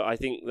play, but I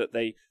think that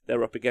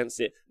they're up against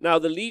it. Now,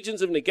 the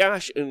Legions of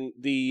Nagash and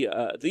the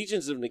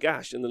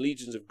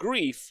Legions of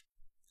Grief,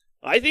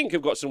 I think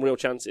have got some real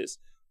chances.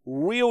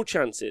 Real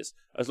chances,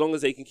 as long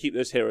as they can keep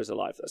those heroes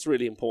alive. That's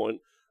really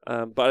important.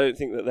 But I don't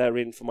think that they're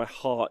in for my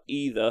heart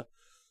either.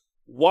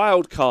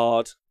 Wild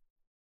card,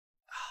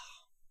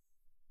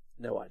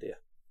 no idea.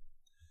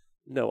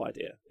 No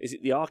idea. Is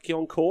it the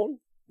Archeon Khorne?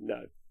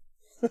 No.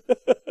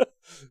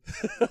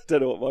 I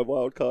don't know what my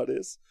wild card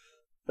is.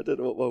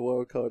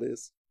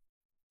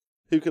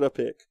 Who can I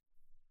pick?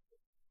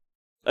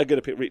 I'm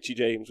going to pick Richie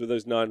James with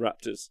those 9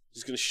 Raptors.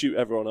 Just going to shoot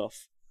everyone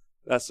off.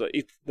 That's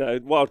no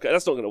wild card.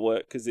 That's not going to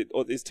work because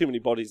there's too many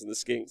bodies in the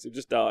skinks. They'll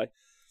just die.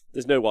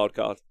 There's no wild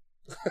card.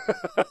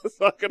 That's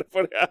not going to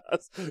put it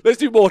as. Let's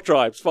do more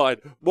tribes. Fine.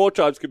 More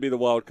tribes can be the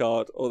wild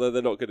card, although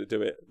they're not going to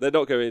do it. They're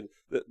not going.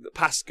 The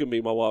Pass can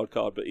be my wild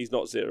card, but he's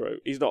not 0.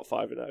 He's not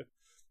 5-0.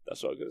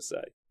 That's what I'm going to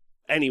say.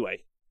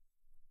 Anyway,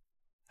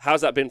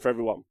 how's that been for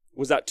everyone?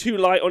 Was that too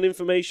light on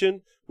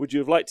information? Would you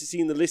have liked to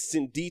seen the lists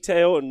in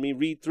detail and me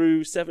read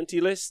through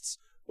 70 lists?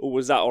 Or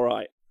was that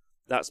alright?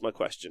 That's my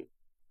question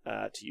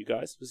to you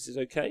guys. Was this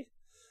okay?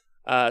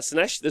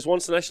 Slaanesh, there's one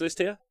Slaanesh list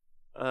here.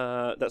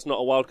 That's not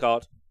a wild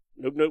card.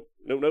 Nope.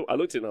 I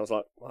looked at it and I was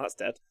like, well, that's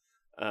dead.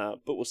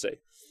 But we'll see.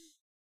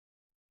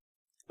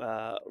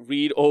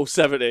 Read all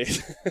 70.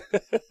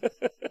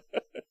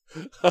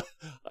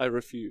 I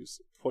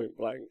refuse, point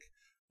blank.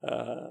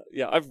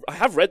 Yeah, I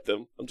have read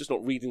them. I'm just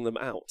not reading them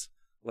out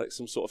like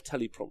some sort of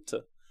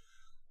teleprompter.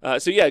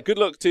 So yeah, good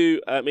luck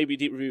to maybe a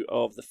deep review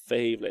of the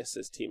fave list,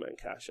 says T-Man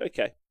Cash.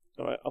 Okay,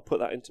 all right, I'll put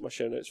that into my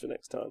show notes for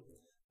next time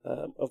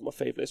of my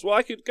fave list. Well,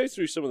 I could go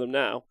through some of them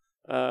now.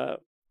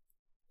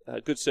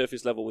 Good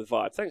surface level with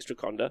vibe. Thanks,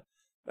 Draconda.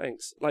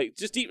 Thanks. Like,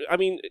 just deep. I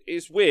mean,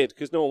 it's weird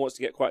because no one wants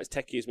to get quite as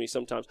techie as me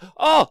sometimes.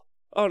 Oh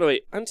no,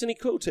 wait, Anthony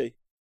Quilty.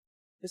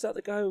 Is that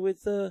the guy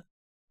with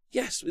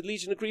Yes, with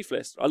Legion of Grief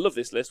list. I love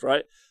this list,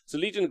 right? So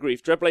Legion of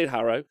Grief, Dreadblade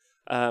Harrow,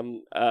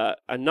 and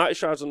Knight of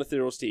Shrouds on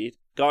Ethereal Steed,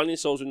 Guardian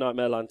Souls with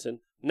Nightmare Lantern,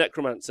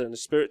 Necromancer, and a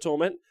Spirit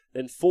Torment.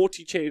 Then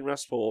 40 Chain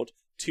Rasp Horde,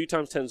 2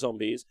 times 10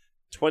 zombies,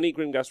 20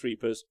 Grimghast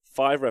Reapers,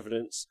 5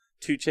 Revenants,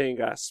 2 Chain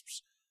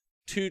Gasps,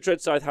 2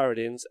 Dreadscythe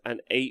Harridans,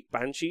 and 8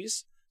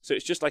 Banshees. So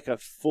it's just like a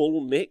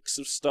full mix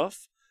of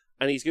stuff.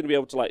 And he's going to be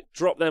able to like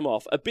drop them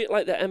off, a bit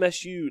like the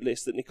MSU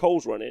list that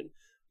Nicole's running.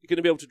 You're going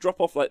to be able to drop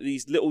off like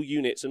these little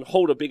units and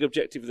hold a big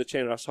objective with the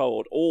Chain Rasp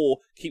Horde, or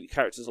keep your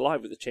characters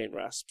alive with the Chain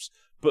Rasps,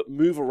 but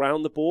move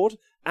around the board.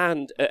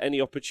 And at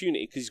any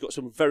opportunity, because he's got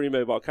some very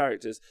mobile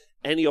characters,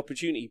 any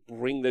opportunity,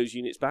 bring those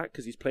units back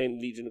because he's playing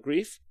Legion of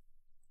Grief.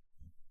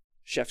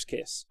 Chef's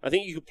kiss. I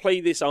think you could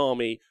play this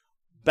army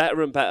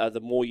better and better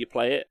the more you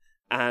play it,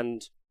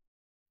 and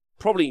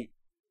probably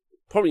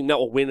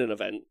not win an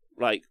event,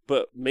 like,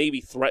 but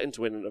maybe threaten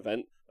to win an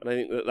event. And I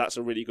think that that's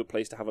a really good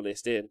place to have a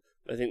list in.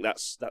 I think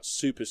that's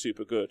super,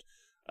 super good.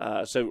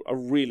 So I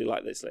really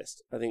like this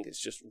list. I think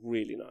it's just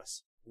really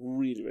nice.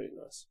 Really, really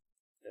nice.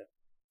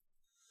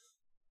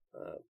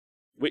 Yeah.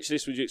 Which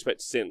list would you expect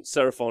to see in?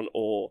 Seraphon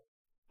or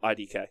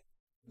IDK?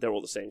 They're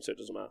all the same, so it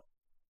doesn't matter.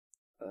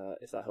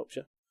 If that helps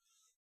you.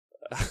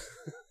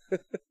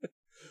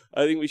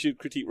 I think we should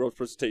critique Rob's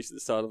presentation at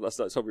the start of last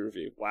night's hobby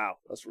review. Wow,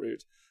 that's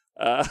rude.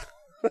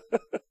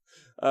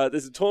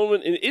 There's a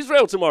tournament in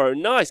Israel tomorrow.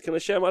 Nice. Can I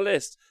share my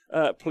list?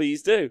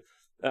 Please do.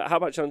 How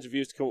about challenge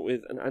reviewers to come up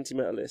with an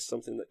anti-meta list,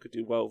 something that could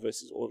do well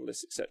versus order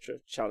lists, etc.?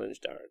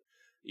 Challenge Darren.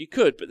 You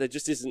could, but there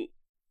just isn't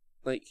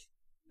it's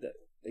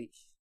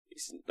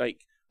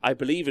like, I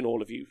believe in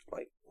all of you.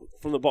 Like,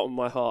 from the bottom of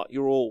my heart,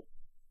 you're all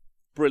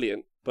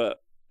brilliant,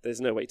 but there's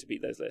no way to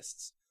beat those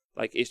lists.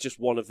 Like, it's just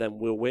one of them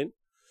will win.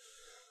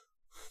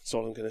 That's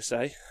all I'm going to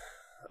say.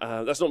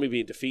 That's not me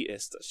being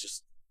defeatist. That's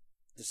just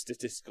the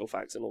statistical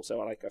facts, and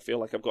also I feel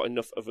like I've got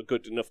enough of a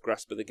good enough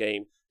grasp of the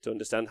game to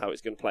understand how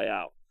it's going to play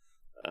out.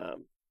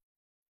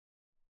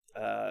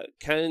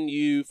 Can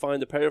you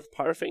find the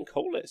Pyrophane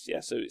Cold list?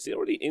 Yeah, so it's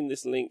already in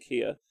this link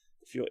here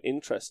if you're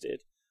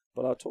interested.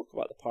 But I'll talk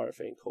about the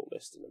Pyrophane Cold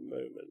list in a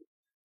moment.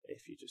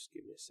 If you just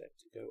give me a sec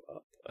to go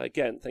up.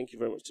 Again, thank you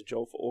very much to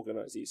Joel for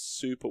organising these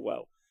super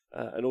well.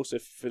 And also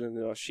for filling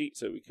in our sheet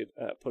so we could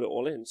put it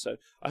all in. So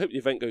I hope the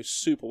event goes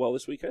super well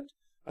this weekend.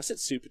 I said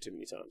super too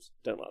many times.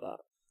 Don't like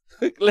that.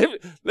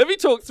 let me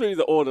talk through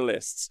the order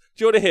lists.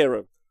 Do you want to hear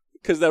them?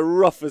 Because they're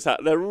rough as hell.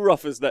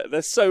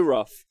 They're so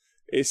rough.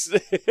 It's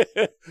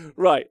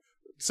right.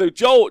 So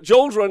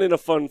Joel's running a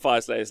fun Fire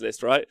Slayers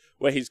list, right?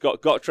 Where he's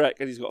got Gotrek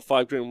and he's got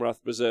 5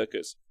 Grimwrath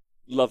Berserkers.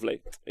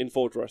 Lovely. In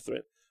Forge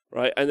Wrathrin,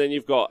 right? And then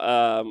you've got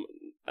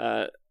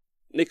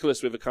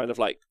Nicholas with a kind of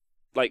like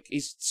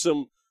he's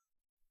some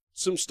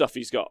stuff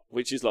he's got,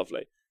 which is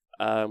lovely.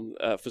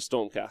 For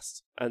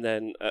Stormcast. And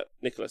then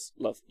Nicholas,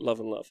 love.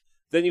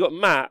 Then you've got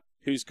Matt,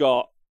 who's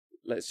got,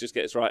 let's just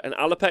get this right, an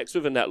Alapex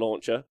with a net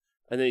launcher.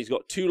 And then he's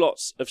got 2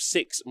 lots of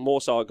 6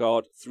 Morsar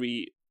Guard,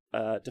 3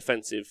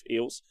 defensive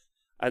eels.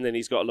 And then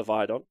he's got a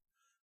Leviathan.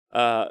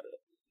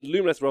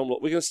 Lumineth Realm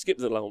Lord. We're going to skip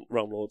the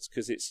Realm Lords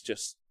because it's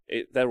just,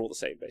 they're all the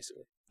same,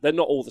 basically. They're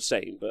not all the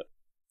same, but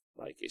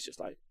like it's just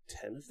like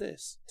 10 of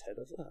this, 10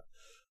 of that.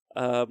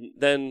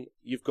 Then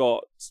you've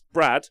got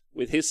Brad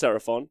with his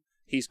Seraphon.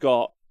 He's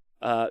got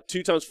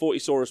 2 times 40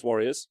 Saurus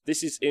Warriors.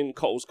 This is in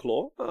Cottle's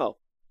Claw. Oh.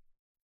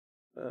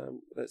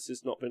 This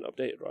has not been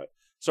updated, right?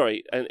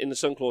 Sorry, and in the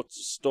Sunclaw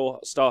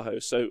Star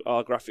Host, so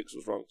our graphics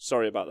was wrong.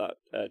 Sorry about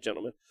that,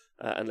 gentlemen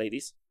and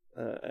ladies,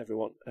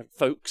 everyone,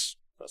 folks.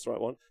 That's the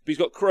right one. But he's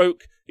got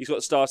Croak, he's got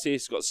the Starseer,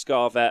 he's got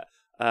Scarvet,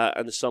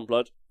 and the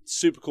Sunblood.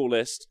 Super cool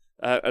list,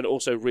 and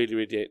also really,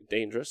 really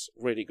dangerous.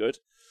 Really good.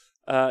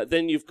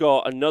 Then you've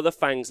got another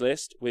Fangs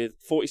list with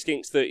 40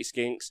 Skinks, 30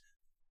 Skinks,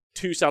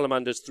 2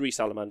 Salamanders, 3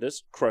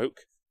 Salamanders,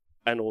 Croak,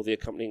 and all the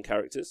accompanying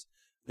characters.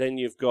 Then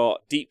you've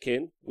got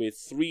Deepkin with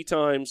 3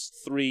 times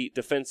 3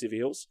 defensive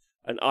eels,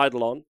 an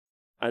Eidolon,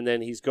 and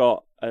then he's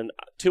got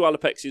 2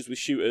 Alapexes with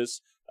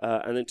shooters,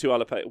 and then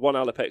 1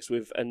 Alapex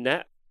with a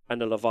net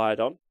and a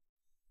Leviathan.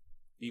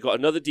 You've got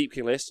another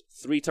Deepkin list,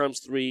 3 times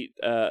 3,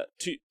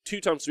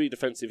 2 times 3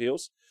 defensive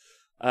eels,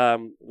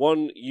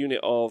 1 unit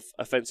of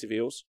offensive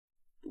eels,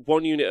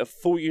 1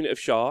 full unit of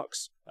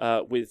sharks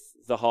with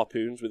the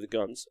harpoons, with the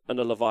guns, and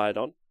a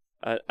Leviathan,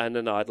 and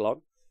an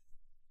Eidolon.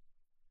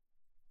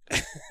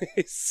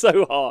 It's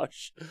so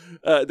harsh.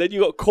 Then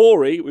you got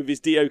Corey with his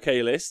DOK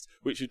list,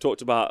 which we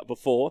talked about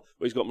before,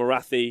 where he's got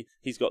Marathi,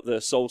 he's got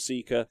the Soul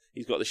Seeker,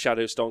 he's got the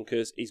Shadow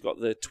Stonkers, he's got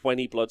the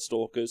 20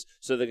 Bloodstalkers,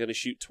 so they're going to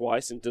shoot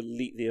twice and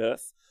delete the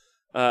earth.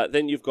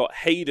 Then you've got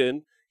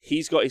Hayden,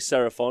 he's got his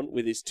Seraphon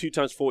with his 2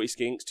 times 40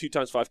 Skinks, 2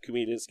 times 5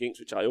 Chameleon Skinks,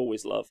 which I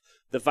always love.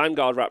 The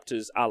Vanguard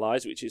Raptors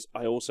allies, which is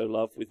I also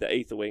love, with the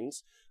Aether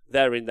Wings.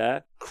 They're in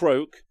there.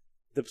 Croak,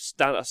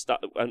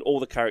 and all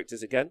the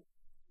characters again.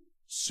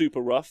 Super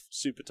rough,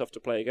 super tough to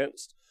play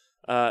against.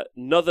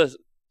 Another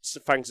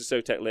Fangs of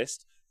Sotek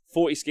list.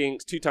 40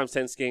 Skinks, 2 times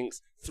 10 Skinks,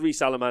 3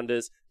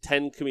 Salamanders,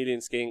 10 Chameleon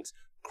Skinks,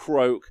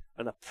 Croak,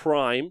 and a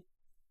Prime.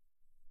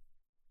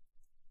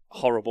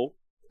 Horrible.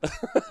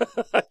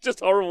 Just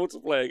horrible to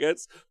play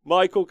against.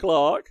 Michael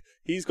Clark,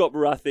 he's got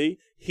Morathi.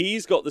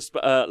 He's got the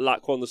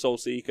Laquan the Soul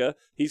Seeker.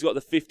 He's got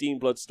the 15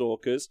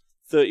 Bloodstalkers,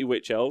 30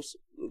 Witch Elves,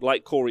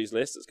 like Corey's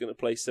list. That's going to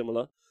play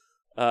similar.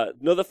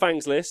 Another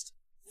Fangs list,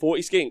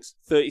 40 Skinks,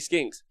 30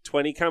 Skinks,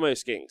 20 Camo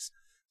Skinks,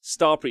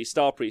 Star Priest,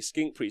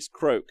 Skink Priest,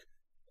 Croak.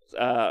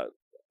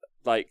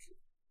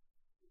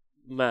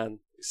 Man,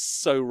 it's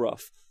so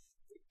rough.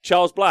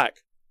 Charles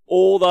Black,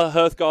 all the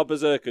Hearthguard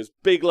Berserkers.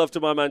 Big love to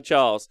my man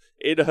Charles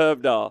in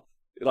Herbdar.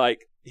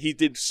 Like, he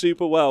did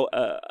super well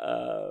at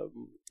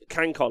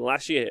CanCon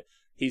last year.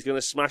 He's going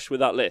to smash with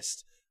that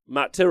list.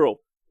 Matt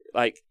Tyrrell,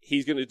 like,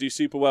 he's going to do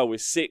super well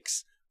with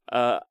 6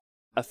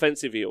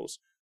 offensive eels.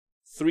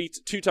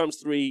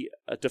 2x3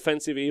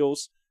 defensive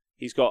eels.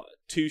 He's got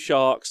 2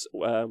 sharks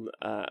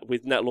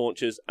with net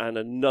launchers and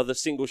another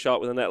single shark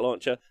with a net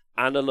launcher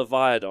and a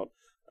Leviathan.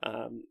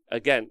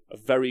 Again, a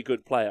very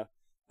good player.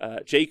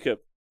 Jacob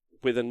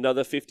with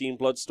another 15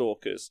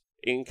 Bloodstalkers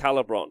in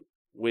Calibron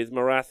with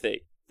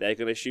Morathi. They're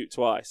going to shoot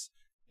twice.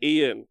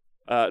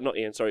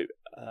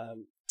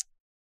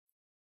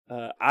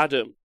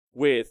 Adam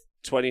with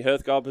 20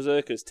 Hearthguard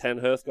Berserkers, 10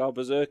 Hearthguard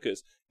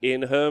Berserkers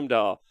in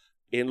Hermdar,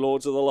 in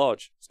Lords of the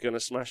Lodge. It's going to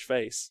smash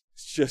face.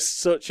 It's just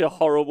such a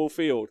horrible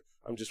field.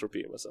 I'm just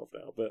repeating myself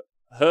now, but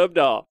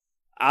Hermdar,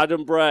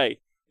 Adam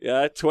Bray,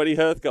 20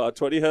 Hearthguard,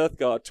 20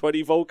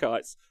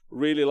 Volkites.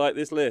 Really like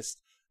this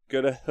list.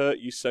 Gonna hurt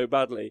you so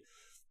badly.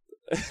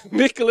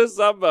 Nicholas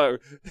Zambo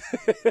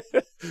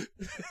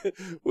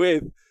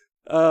with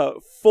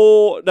 5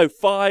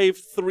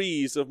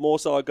 3s of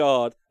Morsar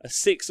Guard, a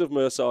 6 of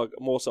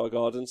Morsar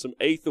Guard, and some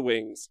Aether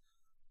Wings.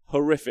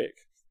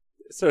 Horrific.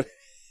 So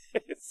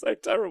it's so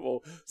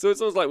terrible. So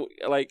it's almost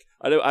like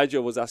I know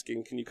Agile was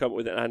asking, can you come up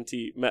with an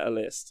anti-meta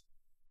list?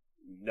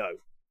 No.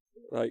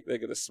 Like, they're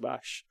gonna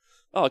smash.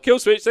 Oh,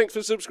 Killswitch, thanks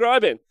for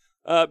subscribing.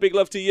 Big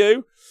love to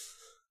you.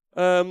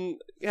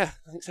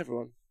 Thanks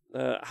everyone.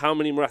 How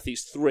many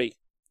Morathis? 3.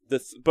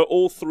 But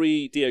all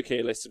 3 DOK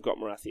lists have got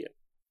Morathi in.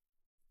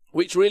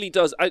 Which really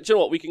does... do you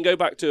know what? We can go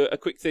back to a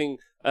quick thing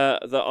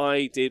that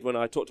I did when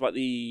I talked about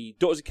the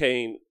Daughters of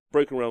Khaine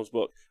Broken Realms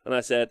book. And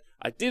I said,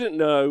 I didn't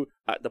know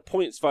at the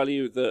points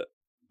value that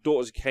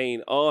Daughters of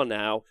Khaine are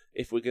now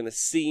if we're going to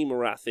see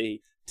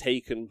Morathi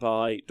taken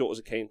by Daughters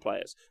of Khaine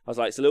players. I was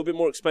like, it's a little bit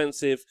more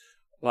expensive.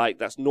 Like,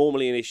 that's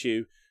normally an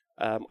issue.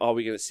 Are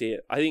we going to see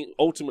it? I think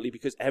ultimately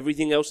because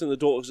everything else in the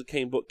Daughters of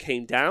Khaine book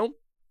came down,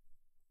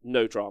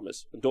 no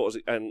dramas. And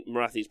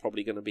Morathi is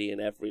probably going to be in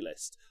every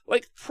list.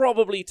 Like,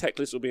 probably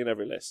Teclis will be in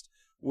every list.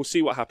 We'll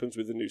see what happens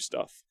with the new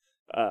stuff.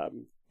 But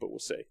we'll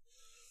see.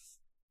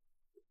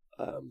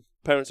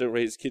 Parents don't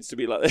raise kids to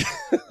be like this.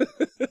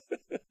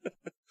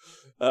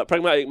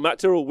 Pragmatic, Matt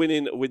Tyrrell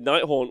winning with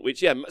Nighthaunt,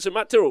 which, so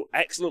Matt Tyrrell,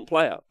 excellent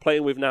player,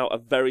 playing with now a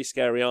very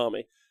scary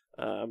army.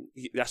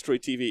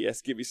 Asteroid TV,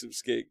 yes, give me some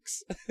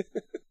skinks.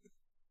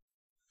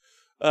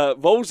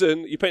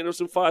 Volzen, you painted up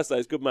some Fire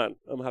Slayers, good man.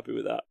 I'm happy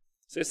with that.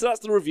 So that's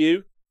the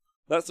review.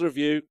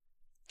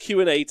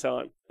 Q&A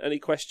time. Any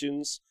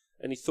questions?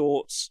 Any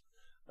thoughts?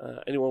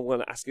 Anyone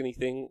want to ask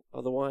anything?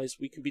 Otherwise,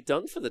 we can be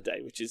done for the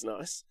day, which is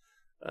nice.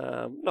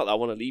 Not that I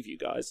want to leave you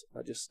guys.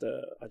 I just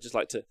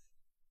like to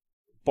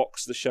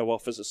box the show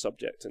off as a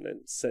subject and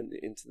then send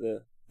it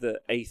into the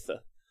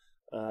aether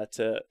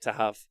to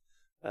have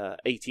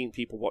 18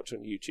 people watch on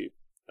YouTube.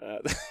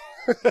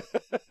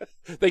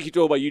 Thank you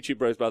to all my YouTube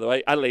bros, by the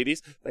way, and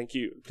ladies. Thank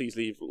you. Please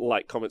leave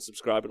like, comment,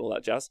 subscribe, and all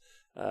that jazz.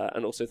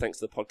 And also thanks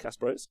to the podcast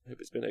bros.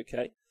 Hope it's been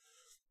okay.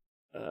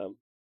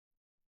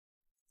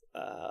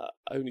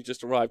 Only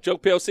just arrived.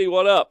 Jog PLC,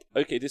 what up?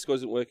 Okay, Discord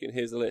isn't working.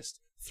 Here's the list.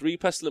 3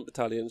 Pestilent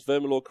Battalions,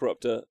 Vermilord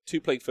Corruptor,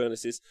 2 Plague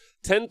Furnaces,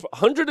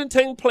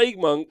 110 Plague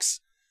Monks,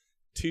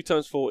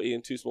 2x40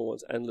 and 2 small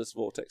ones, Endless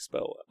Vortex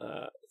Spell,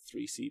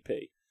 3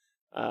 CP.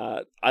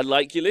 I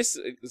like your list,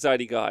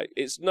 Zaddy Guy.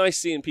 It's nice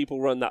seeing people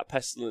run that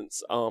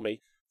Pestilence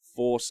army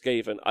for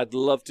Skaven. I'd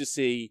love to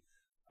see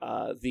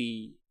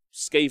the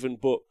Skaven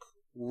book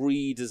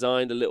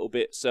redesigned a little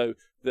bit so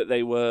that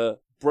they were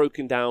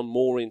broken down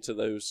more into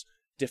those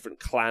different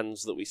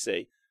clans that we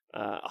see.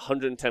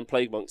 110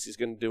 Plague Monks is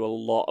going to do a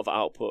lot of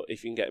output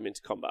if you can get them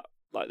into combat.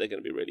 Like, they're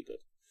going to be really good.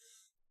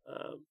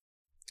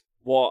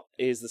 What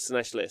is the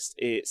Slaanesh list?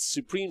 It's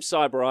Supreme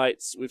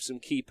Cyberites with some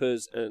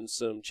Keepers and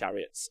some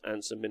Chariots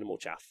and some minimal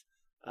chaff.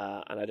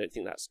 And I don't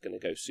think that's going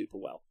to go super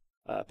well.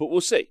 But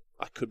we'll see.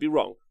 I could be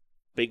wrong.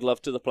 Big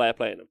love to the player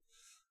playing them.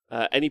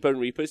 Any Bone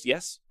Reapers?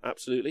 Yes,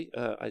 absolutely.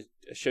 I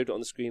showed it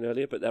on the screen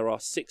earlier, but there are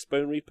 6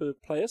 Bone Reaper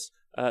players.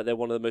 They're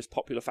one of the most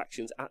popular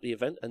factions at the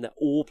event, and they're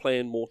all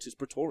playing Mortis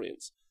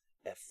Praetorians.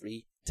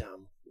 Every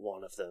damn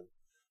one of them.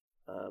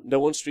 No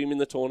one's streaming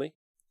the tourney.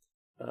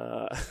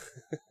 I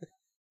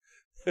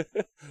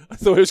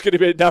thought it was going to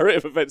be a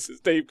narrative event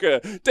since Dave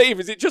Kerr. Dave,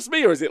 is it just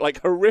me or is it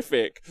like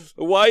horrific?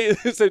 Why?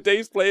 So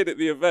Dave's playing at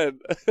the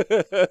event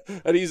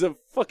and he's a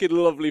fucking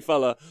lovely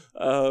fella.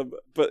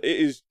 But it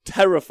is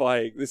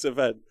terrifying, this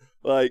event.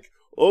 Like,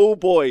 oh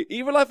boy.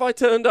 Even if I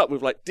turned up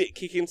with like dick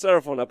kicking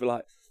Seraphon, I'd be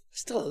like, there's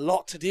still a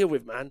lot to deal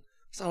with, man.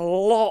 There's a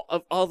lot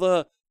of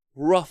other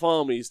rough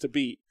armies to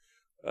beat.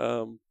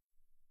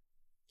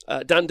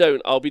 Dan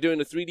Doan, I'll be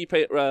doing a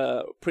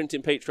 3D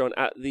printing Patreon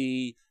at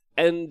the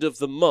end of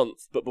the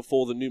month, but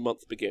before the new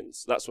month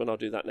begins. That's when I'll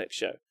do that next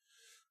show.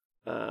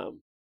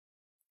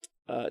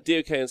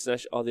 DOK and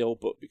Slash are the old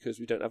book because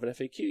we don't have an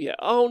FAQ yet.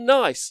 Oh,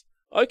 nice.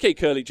 Okay,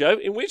 Curly Joe.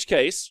 In which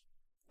case,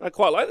 I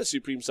quite like the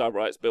Supreme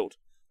Cyberites build.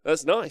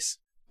 That's nice.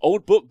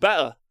 Old book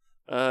better.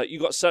 You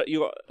got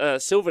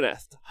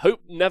Sylvaneth.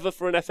 Hope never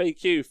for an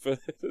FAQ for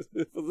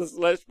for the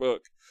Slash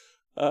book,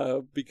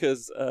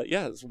 because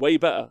it's way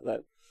better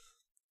then.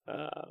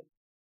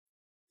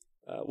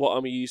 What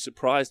are you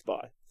surprised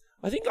by?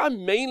 I think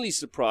I'm mainly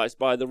surprised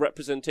by the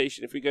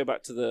representation. If we go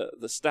back to the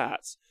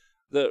stats,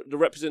 the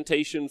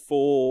representation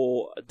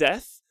for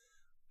death,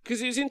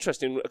 because it was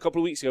interesting a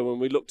couple of weeks ago when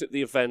we looked at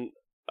the event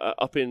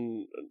up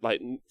in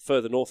like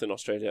further north in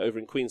Australia, over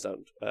in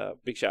Queensland.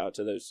 Big shout out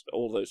to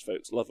all those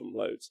folks, love them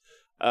loads.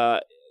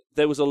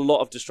 There was a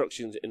lot of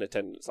destruction in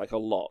attendance, like a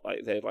lot.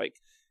 Like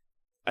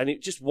and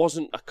it just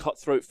wasn't a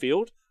cutthroat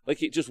field.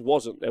 Like, it just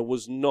wasn't. There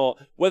was not,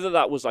 whether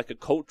that was like a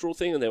cultural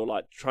thing and they were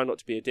like, try not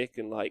to be a dick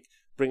and like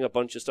bring a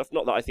bunch of stuff.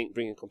 Not that I think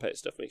bringing competitive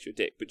stuff makes you a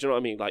dick, but do you know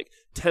what I mean? Like,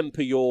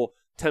 temper your,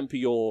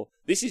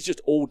 this is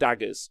just all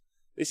daggers.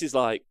 This is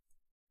like,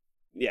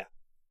 yeah.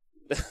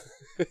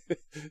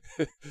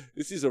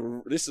 This is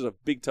a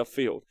big tough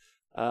field.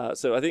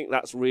 So I think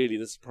that's really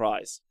the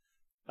surprise.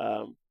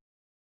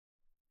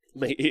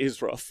 Mate, it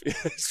is rough.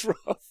 It's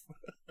rough.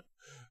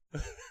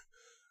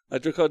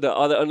 Draconda,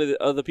 are there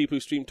other people who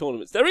stream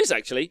tournaments? There is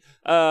actually.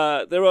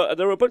 There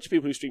are a bunch of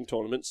people who stream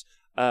tournaments,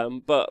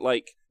 but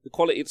like the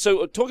quality.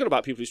 So talking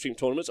about people who stream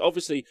tournaments,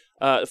 obviously,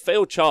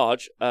 Failed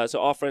Charge.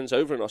 So our friends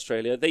over in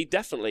Australia, they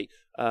definitely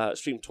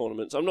stream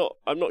tournaments. I'm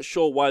not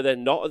sure why they're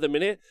not at the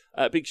minute.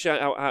 Big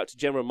shout out to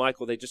Gemma and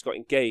Michael. They just got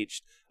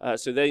engaged,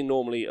 so they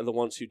normally are the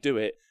ones who do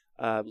it.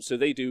 So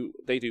they do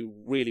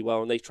really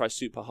well and they try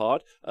super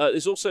hard.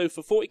 There's also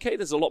for 40k.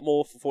 There's a lot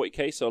more for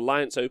 40k. So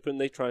Alliance Open,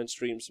 they try and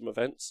stream some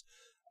events.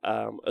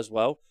 As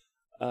well.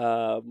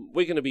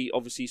 We're going to be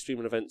obviously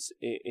streaming events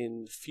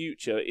in the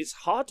future. It's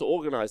hard to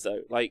organize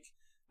though. Like,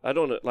 I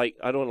don't want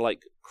to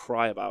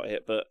cry about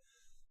it, but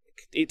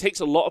it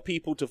takes a lot of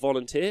people to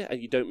volunteer, and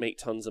you don't make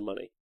tons of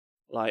money.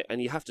 Like,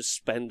 and you have to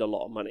spend a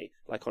lot of money,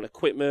 like on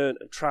equipment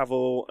and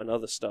travel and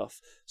other stuff.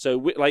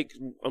 So,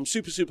 I'm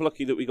super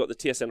lucky that we got the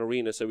TSN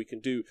Arena, so we can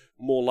do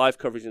more live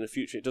coverage in the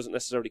future. It doesn't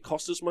necessarily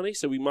cost us money,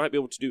 so we might be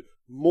able to do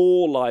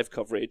more live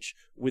coverage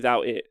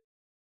without it.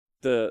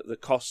 The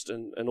cost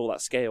and all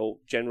that scale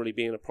generally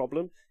being a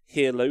problem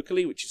here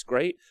locally, which is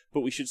great,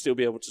 but we should still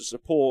be able to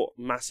support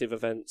massive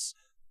events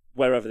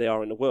wherever they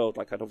are in the world.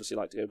 Like, I'd obviously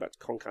like to go back to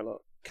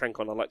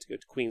CanCon. I'd like to go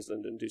to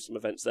Queensland and do some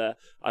events there.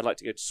 I'd like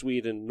to go to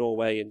Sweden,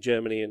 Norway, and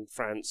Germany, and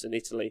France, and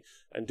Italy,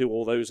 and do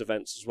all those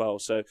events as well.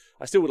 So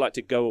I still would like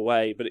to go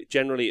away, but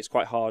generally it's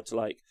quite hard to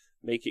like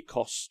make it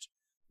cost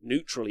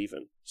neutral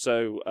even.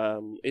 So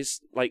it's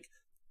like,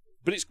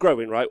 but it's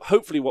growing, right?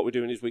 Hopefully what we're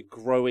doing is we're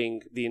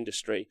growing the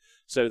industry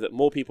so that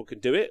more people can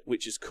do it,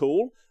 which is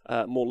cool.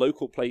 More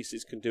local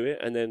places can do it.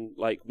 And then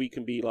like we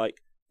can be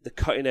like the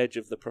cutting edge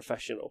of the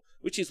professional,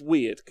 which is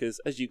weird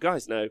because, as you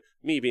guys know,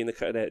 me being the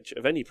cutting edge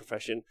of any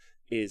profession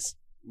is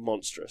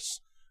monstrous.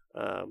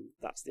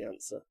 That's the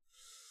answer.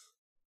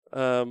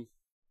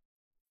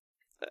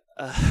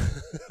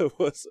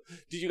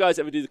 Did you guys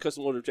ever do the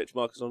custom order objective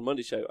markers on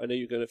Monday show? I know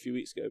you were going a few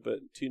weeks ago, but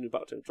Tune and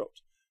Battle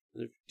dropped.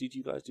 Did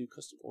you guys do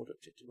custom order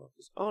objective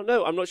markers? Oh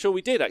no, I'm not sure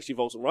we did actually,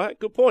 Volson, right?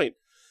 Good point.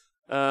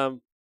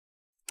 Do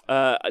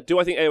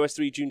I think AOS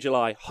 3 June,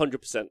 July?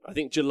 100%. I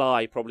think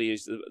July probably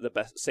is the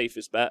best,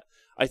 safest bet.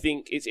 I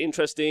think it's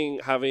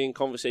interesting having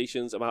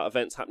conversations about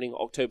events happening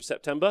October,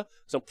 September.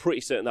 So I'm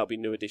pretty certain that'll be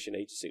new edition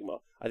Age of Sigmar.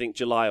 I think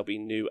July will be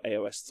new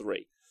AOS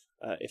 3,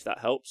 if that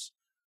helps.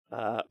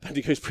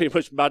 Bendigo's pretty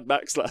much Mad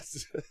Max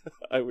last.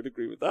 I would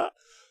agree with that.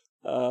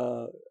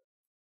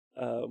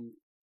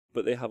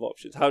 But they have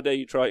options. How dare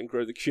you try and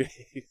grow the QA?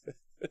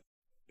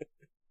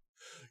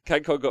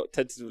 CanCon got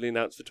tentatively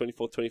announced for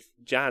 24th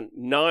Jan.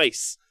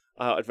 Nice.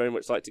 I'd very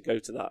much like to go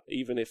to that,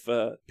 even if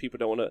people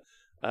don't want to.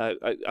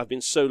 I've been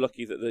so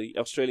lucky that the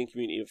Australian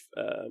community have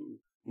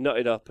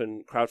nutted up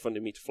and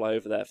crowdfunded me to fly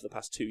over there for the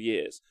past 2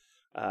 years.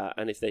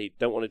 And if they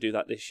don't want to do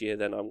that this year,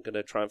 then I'm going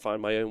to try and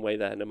find my own way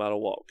there no matter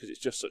what, because it's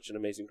just such an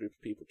amazing group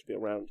of people to be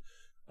around.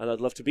 And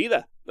I'd love to be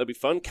there. That'd be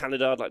fun.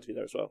 Canada, I'd like to be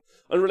there as well.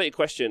 Unrelated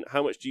question,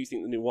 how much do you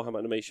think the new Warhammer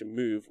animation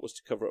move was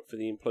to cover up for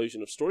the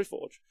implosion of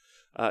Storyforge?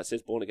 It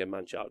says Born Again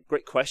Manchild.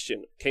 Great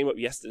question. Came up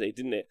yesterday,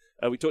 didn't it?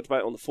 We talked about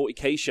it on the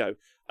 40k show.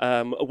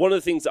 One of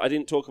the things that I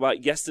didn't talk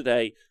about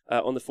yesterday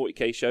on the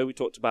 40k show, we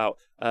talked about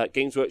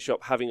Games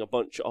Workshop having a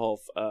bunch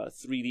of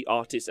 3D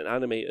artists and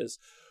animators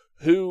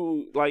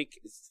who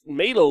like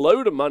made a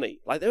load of money.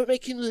 Like, they were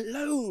making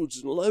loads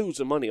and loads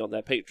of money on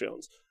their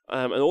Patreons.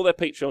 And all their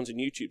Patreons and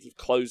YouTubes have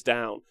closed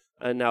down,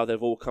 and now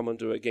they've all come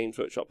under a Games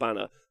Workshop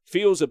banner.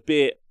 Feels a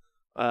bit,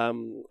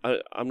 I'm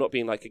not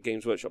being like a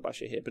Games Workshop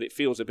basher here, but it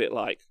feels a bit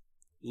like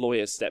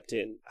lawyers stepped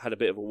in, had a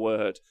bit of a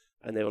word,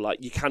 and they were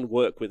like, you can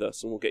work with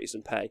us and we'll get you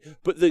some pay.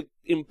 But the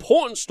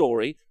important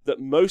story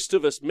that most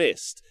of us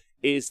missed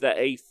is that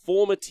a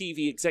former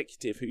TV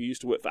executive who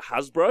used to work for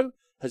Hasbro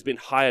has been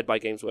hired by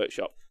Games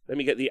Workshop. Let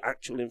me get the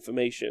actual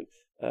information,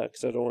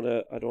 because I don't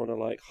want to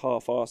like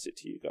half-arse it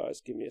to you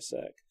guys. Give me a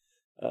sec.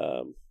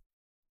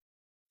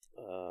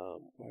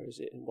 Where is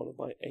it in one of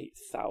my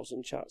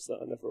 8,000 chats that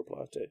I never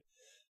reply to?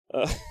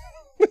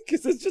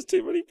 Because there's just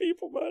too many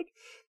people, man.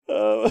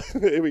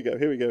 Here we go.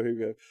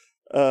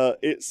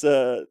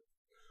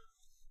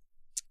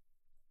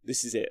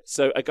 This is it.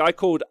 So a guy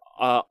called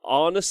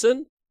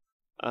Arneson.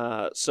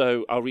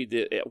 So I'll read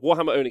it.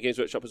 Warhammer owner Games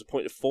Workshop has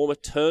appointed former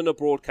Turner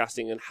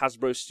Broadcasting and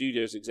Hasbro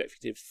Studios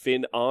executive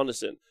Finn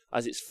Arneson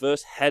as its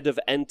first head of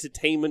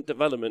entertainment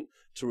development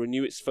to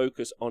renew its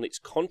focus on its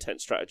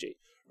content strategy.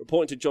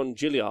 Reporting to John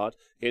Gilliard,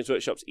 Games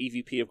Workshop's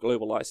EVP of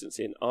Global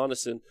Licensing,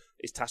 Arneson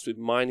is tasked with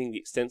mining the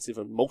extensive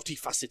and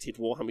multifaceted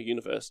Warhammer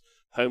universe,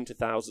 home to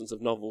thousands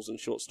of novels and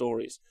short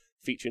stories,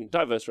 featuring a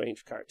diverse range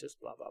of characters,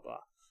 blah, blah,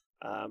 blah.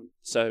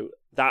 So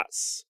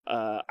that's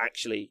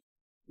actually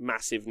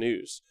massive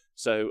news.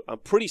 So I'm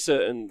pretty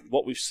certain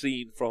what we've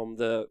seen from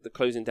the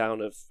closing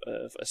down of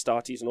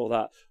Astartes and all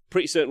that,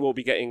 pretty certain we'll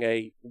be getting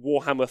a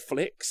Warhammer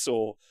Flix,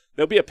 or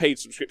there'll be a paid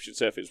subscription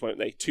service, won't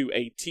they, to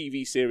a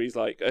TV series,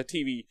 like a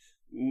TV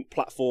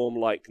platform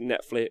like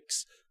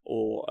Netflix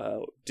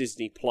or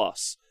Disney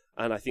Plus.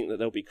 And I think that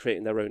they'll be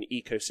creating their own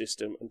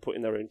ecosystem and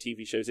putting their own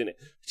TV shows in it,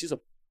 which is a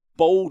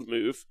bold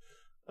move.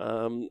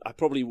 I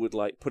probably would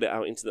put it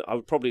out into I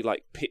would probably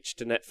pitch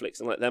to Netflix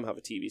and let them have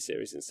a TV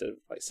series instead of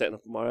setting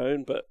up my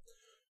own, but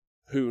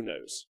who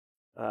knows?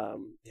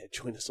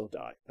 Join us or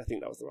die. I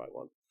think that was the right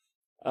one.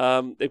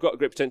 They've got a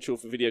great potential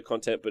for video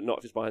content, but not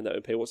if it's behind their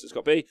own paywall. What's it's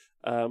got to be?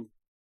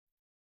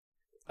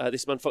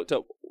 This man fucked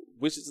up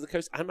Wizards of the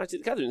Coast and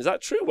Magic the Gathering. Is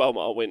that true,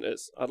 Wellmar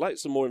Winters? I'd like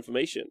some more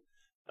information.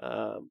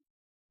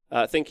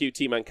 Thank you,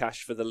 T-Man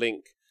Cash, for the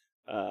link.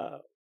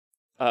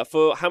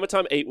 For Hammer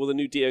Time 8, will the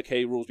new DOK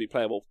rules be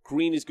playable?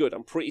 Green is good.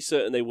 I'm pretty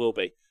certain they will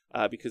be,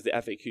 because the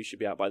FAQ should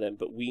be out by then.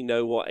 But we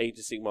know what Age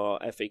of Sigmar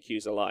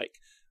FAQs are like.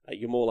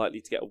 You're more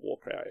likely to get a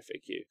Warcry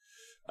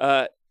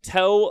FAQ.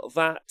 Tell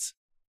that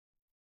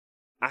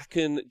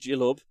Akan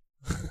Jilub.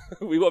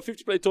 We've got a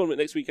 50-player tournament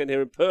next weekend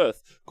here in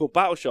Perth called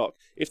Battleshock.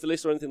 If the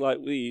lists are anything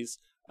like these,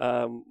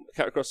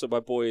 Catacross and my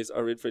boys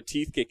are in for a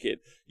teeth kicking.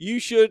 You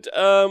should,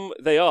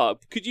 they are.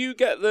 Could you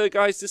get the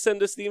guys to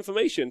send us the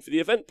information for the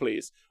event,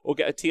 please? Or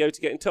get a TO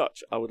to get in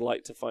touch? I would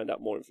like to find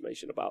out more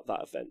information about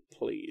that event,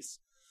 please.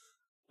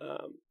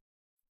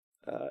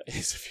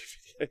 Here's a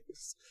few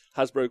videos.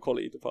 Hasbro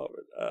quality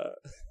department.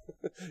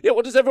 Yeah,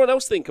 what does everyone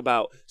else think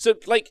about? So,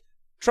 let's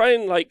try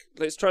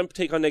and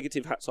take our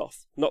negative hats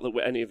off. Not that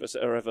any of us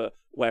are ever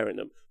wearing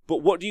them. But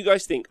what do you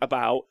guys think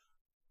about,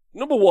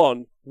 number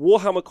one,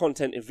 Warhammer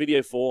content in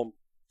video form?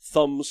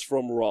 Thumbs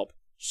from Rob.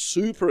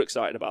 Super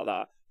excited about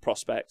that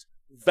prospect.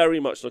 Very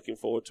much looking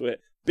forward to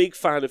it. Big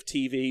fan of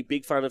TV,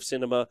 big fan of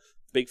cinema,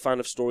 big fan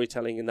of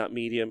storytelling in that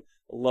medium.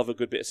 Love a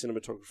good bit of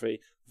cinematography.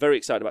 Very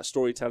excited about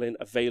storytelling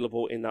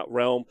available in that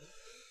realm.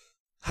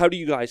 How do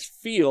you guys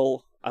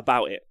feel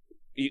about it?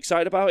 Are you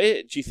excited about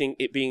it? Do you think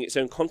it being its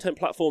own content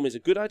platform is a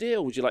good idea,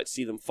 or would you like to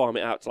see them farm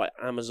it out to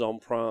Amazon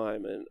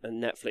Prime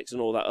and Netflix and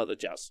all that other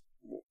jazz?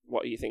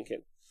 What are you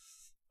thinking?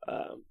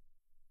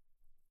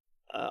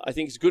 I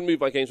think it's a good move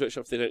by Games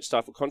Workshop if they don't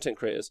stifle content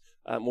creators.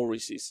 More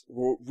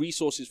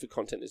resources for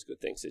content is a good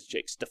thing, says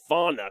Jake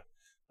Stefano.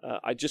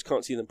 I just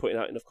can't see them putting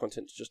out enough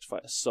content to justify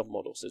a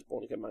sub-model, says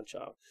Born Again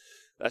Manchild.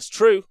 That's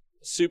true.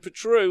 Super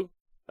true.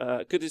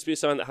 Could this be a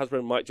sign that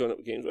Hasbro might join up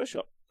with Games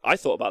Workshop? I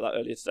thought about that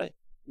earlier today.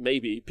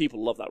 Maybe.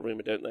 People love that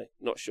rumour, don't they?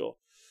 Not sure.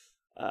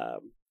 To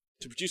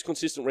produce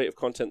consistent rate of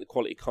content, the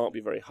quality can't be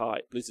very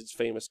high. Blizzard's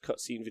famous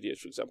cutscene videos,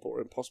 for example,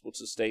 are impossible to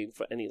sustain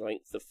for any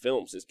length of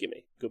film, says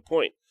Gimme. Good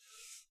point.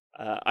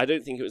 I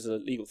don't think it was a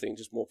legal thing,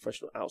 just more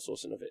professional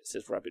outsourcing of it,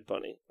 says Rabid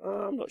Bunny.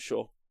 I'm not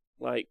sure.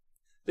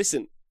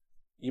 Listen,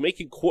 you're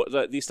making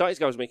the Astartes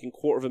guy was making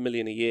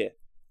 $250,000 a year.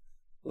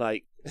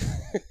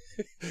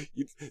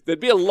 There'd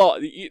be a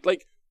lot.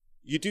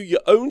 You do your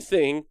own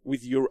thing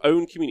with your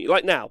own community.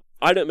 Like now,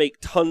 I don't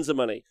make tons of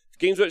money. If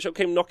Games Workshop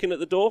came knocking at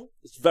the door,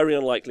 it's very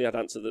unlikely I'd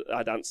answer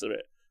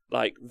it.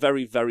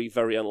 Very, very,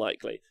 very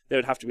unlikely. There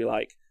would have to be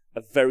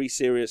a very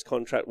serious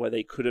contract where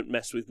they couldn't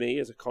mess with me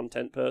as a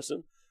content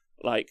person.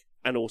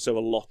 And also a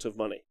lot of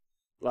money.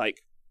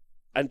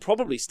 And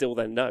probably still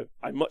then no.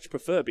 I much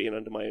prefer being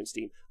under my own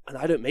steam. And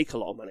I don't make a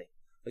lot of money.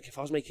 If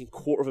I was making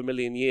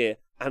 $250,000 a year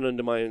and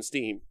under my own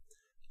steam,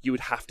 you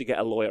would have to get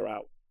a lawyer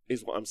out,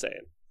 is what I'm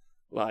saying.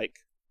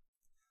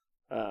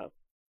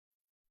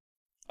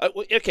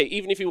 Okay,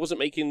 even if he wasn't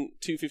making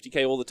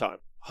 $250K all the time,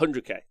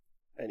 $100K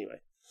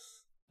anyway.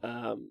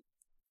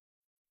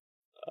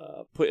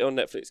 Put it on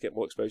Netflix, get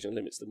more exposure and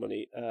limits the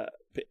money.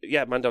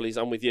 Yeah, Mandalis,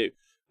 I'm with you.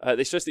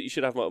 They stress that you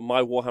should have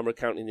my Warhammer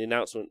account in the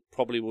announcement.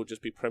 Probably will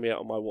just be premiere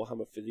on my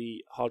Warhammer for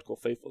the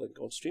hardcore faithful and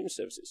go on streaming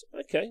services.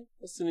 Okay,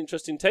 that's an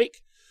interesting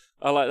take.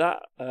 I like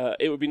that.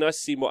 It would be nice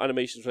to see more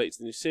animations related to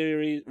the new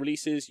series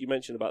releases. You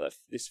mentioned about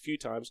this a few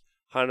times.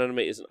 Hand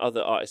animators and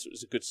other artists. It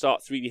was a good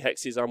start. 3D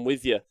hexes, I'm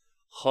with you.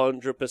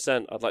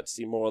 100%. I'd like to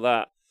see more of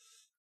that.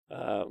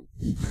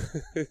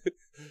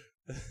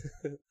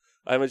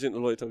 I imagine the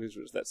lawyer told us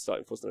that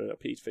starting force their own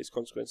IP to face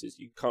consequences.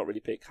 You can't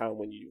really pick how and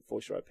when you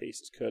voice your IP.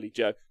 It's Curly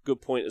Joe.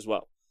 Good point as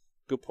well.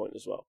 Good point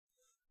as well.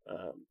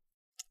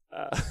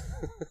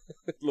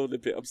 Lord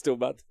Limpet, I'm still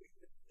mad.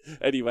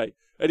 Anyway,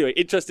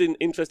 interesting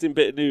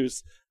bit of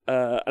news.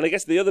 And I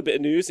guess the other bit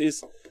of news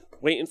is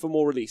waiting for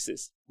more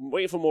releases.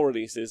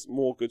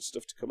 More good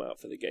stuff to come out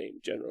for the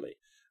game generally.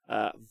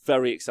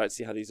 Very excited to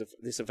see how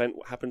this event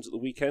happens at the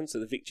weekend. So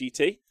the Vic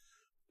GT.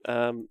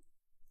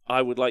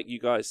 I would like you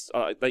guys.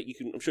 I'm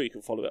sure you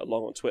can follow it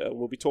along on Twitter. And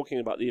we'll be talking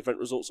about the event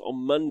results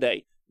on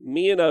Monday.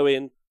 Me and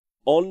Owen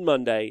on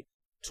Monday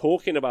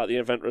talking about the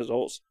event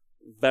results.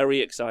 Very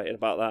excited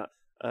about that.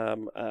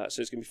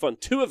 So it's going to be fun.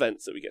 2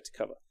 events that we get to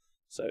cover.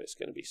 So it's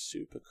going to be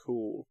super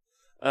cool.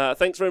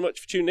 Thanks very much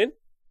for tuning in.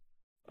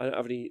 I don't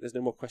have any. There's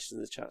no more questions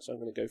in the chat, so I'm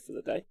going to go for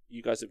the day.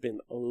 You guys have been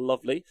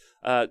lovely.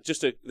 There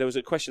was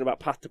a question about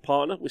path to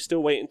partner. We're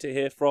still waiting to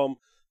hear from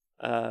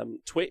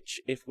Twitch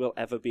if we'll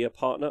ever be a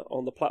partner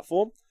on the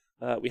platform.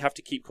 We have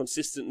to keep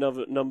consistent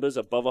numbers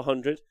above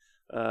 100,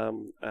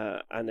 and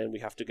then we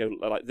have to go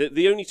like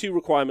the only 2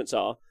 requirements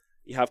are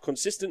you have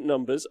consistent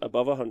numbers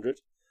above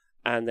 100,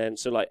 and then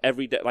so like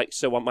every day, like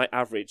so on my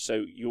average,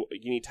 so you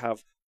need to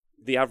have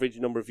the average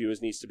number of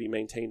viewers needs to be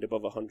maintained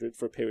above 100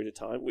 for a period of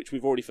time, which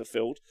we've already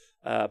fulfilled.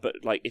 But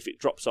like if it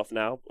drops off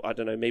now, I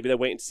don't know, maybe they're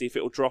waiting to see if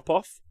it'll drop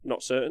off,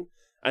 not certain,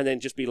 and then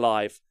just be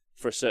live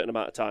for a certain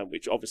amount of time,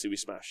 which obviously we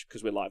smash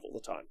because we're live all the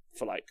time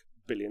for like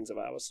billions of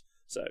hours.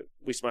 So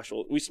we smash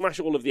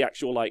all of the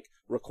actual like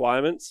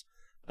requirements.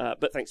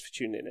 But thanks for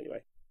tuning in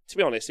anyway. To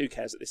be honest, who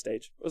cares at this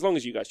stage? As long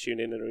as you guys tune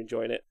in and are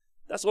enjoying it,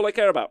 that's all I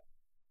care about.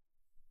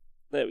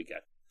 There we go.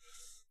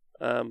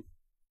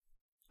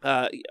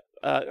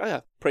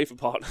 Yeah, pray for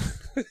partner.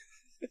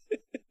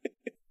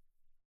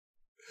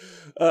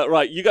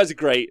 Right, you guys are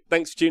great.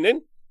 Thanks for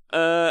tuning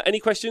in. Any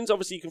questions?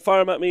 Obviously, you can fire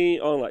them at me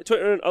on like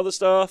Twitter and other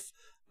stuff.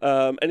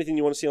 Anything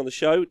you want to see on the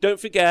show. Don't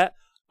forget,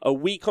 a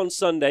week on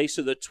Sunday,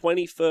 so the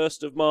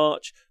 21st of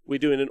March, we're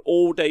doing an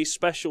all-day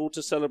special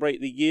to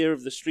celebrate the year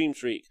of the stream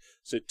streak.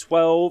 So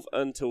 12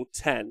 until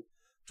 10.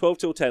 12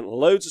 till 10.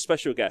 Loads of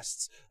special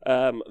guests.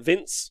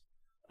 Vince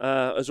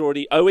has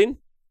already... Owen,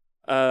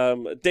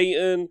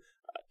 Dayton,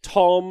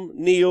 Tom,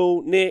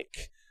 Neil,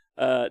 Nick,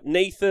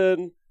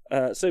 Nathan.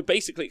 So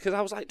basically, because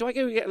I was like, do I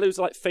go and get loads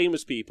of like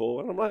famous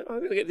people? And I'm like, I'm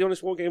going to get the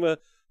Honest Wargamer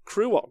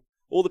crew on.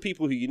 All the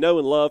people who you know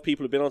and love,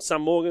 people who've been on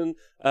Sam Morgan,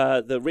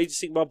 the Rage of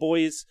Sigmar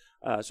boys.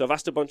 So I've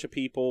asked a bunch of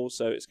people,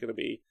 so it's going to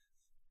be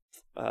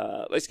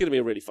a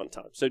really fun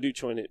time. So do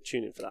tune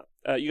in for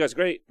that. You guys are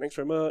great. Thanks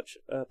very much.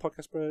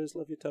 Podcast Bros,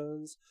 love your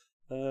tons.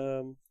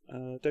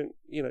 Don't,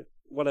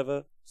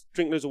 whatever.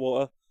 Drink loads of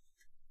water.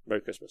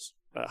 Merry Christmas.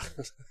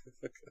 This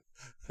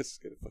is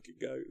going to fucking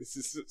go. This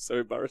is so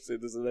embarrassing,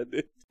 doesn't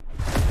it?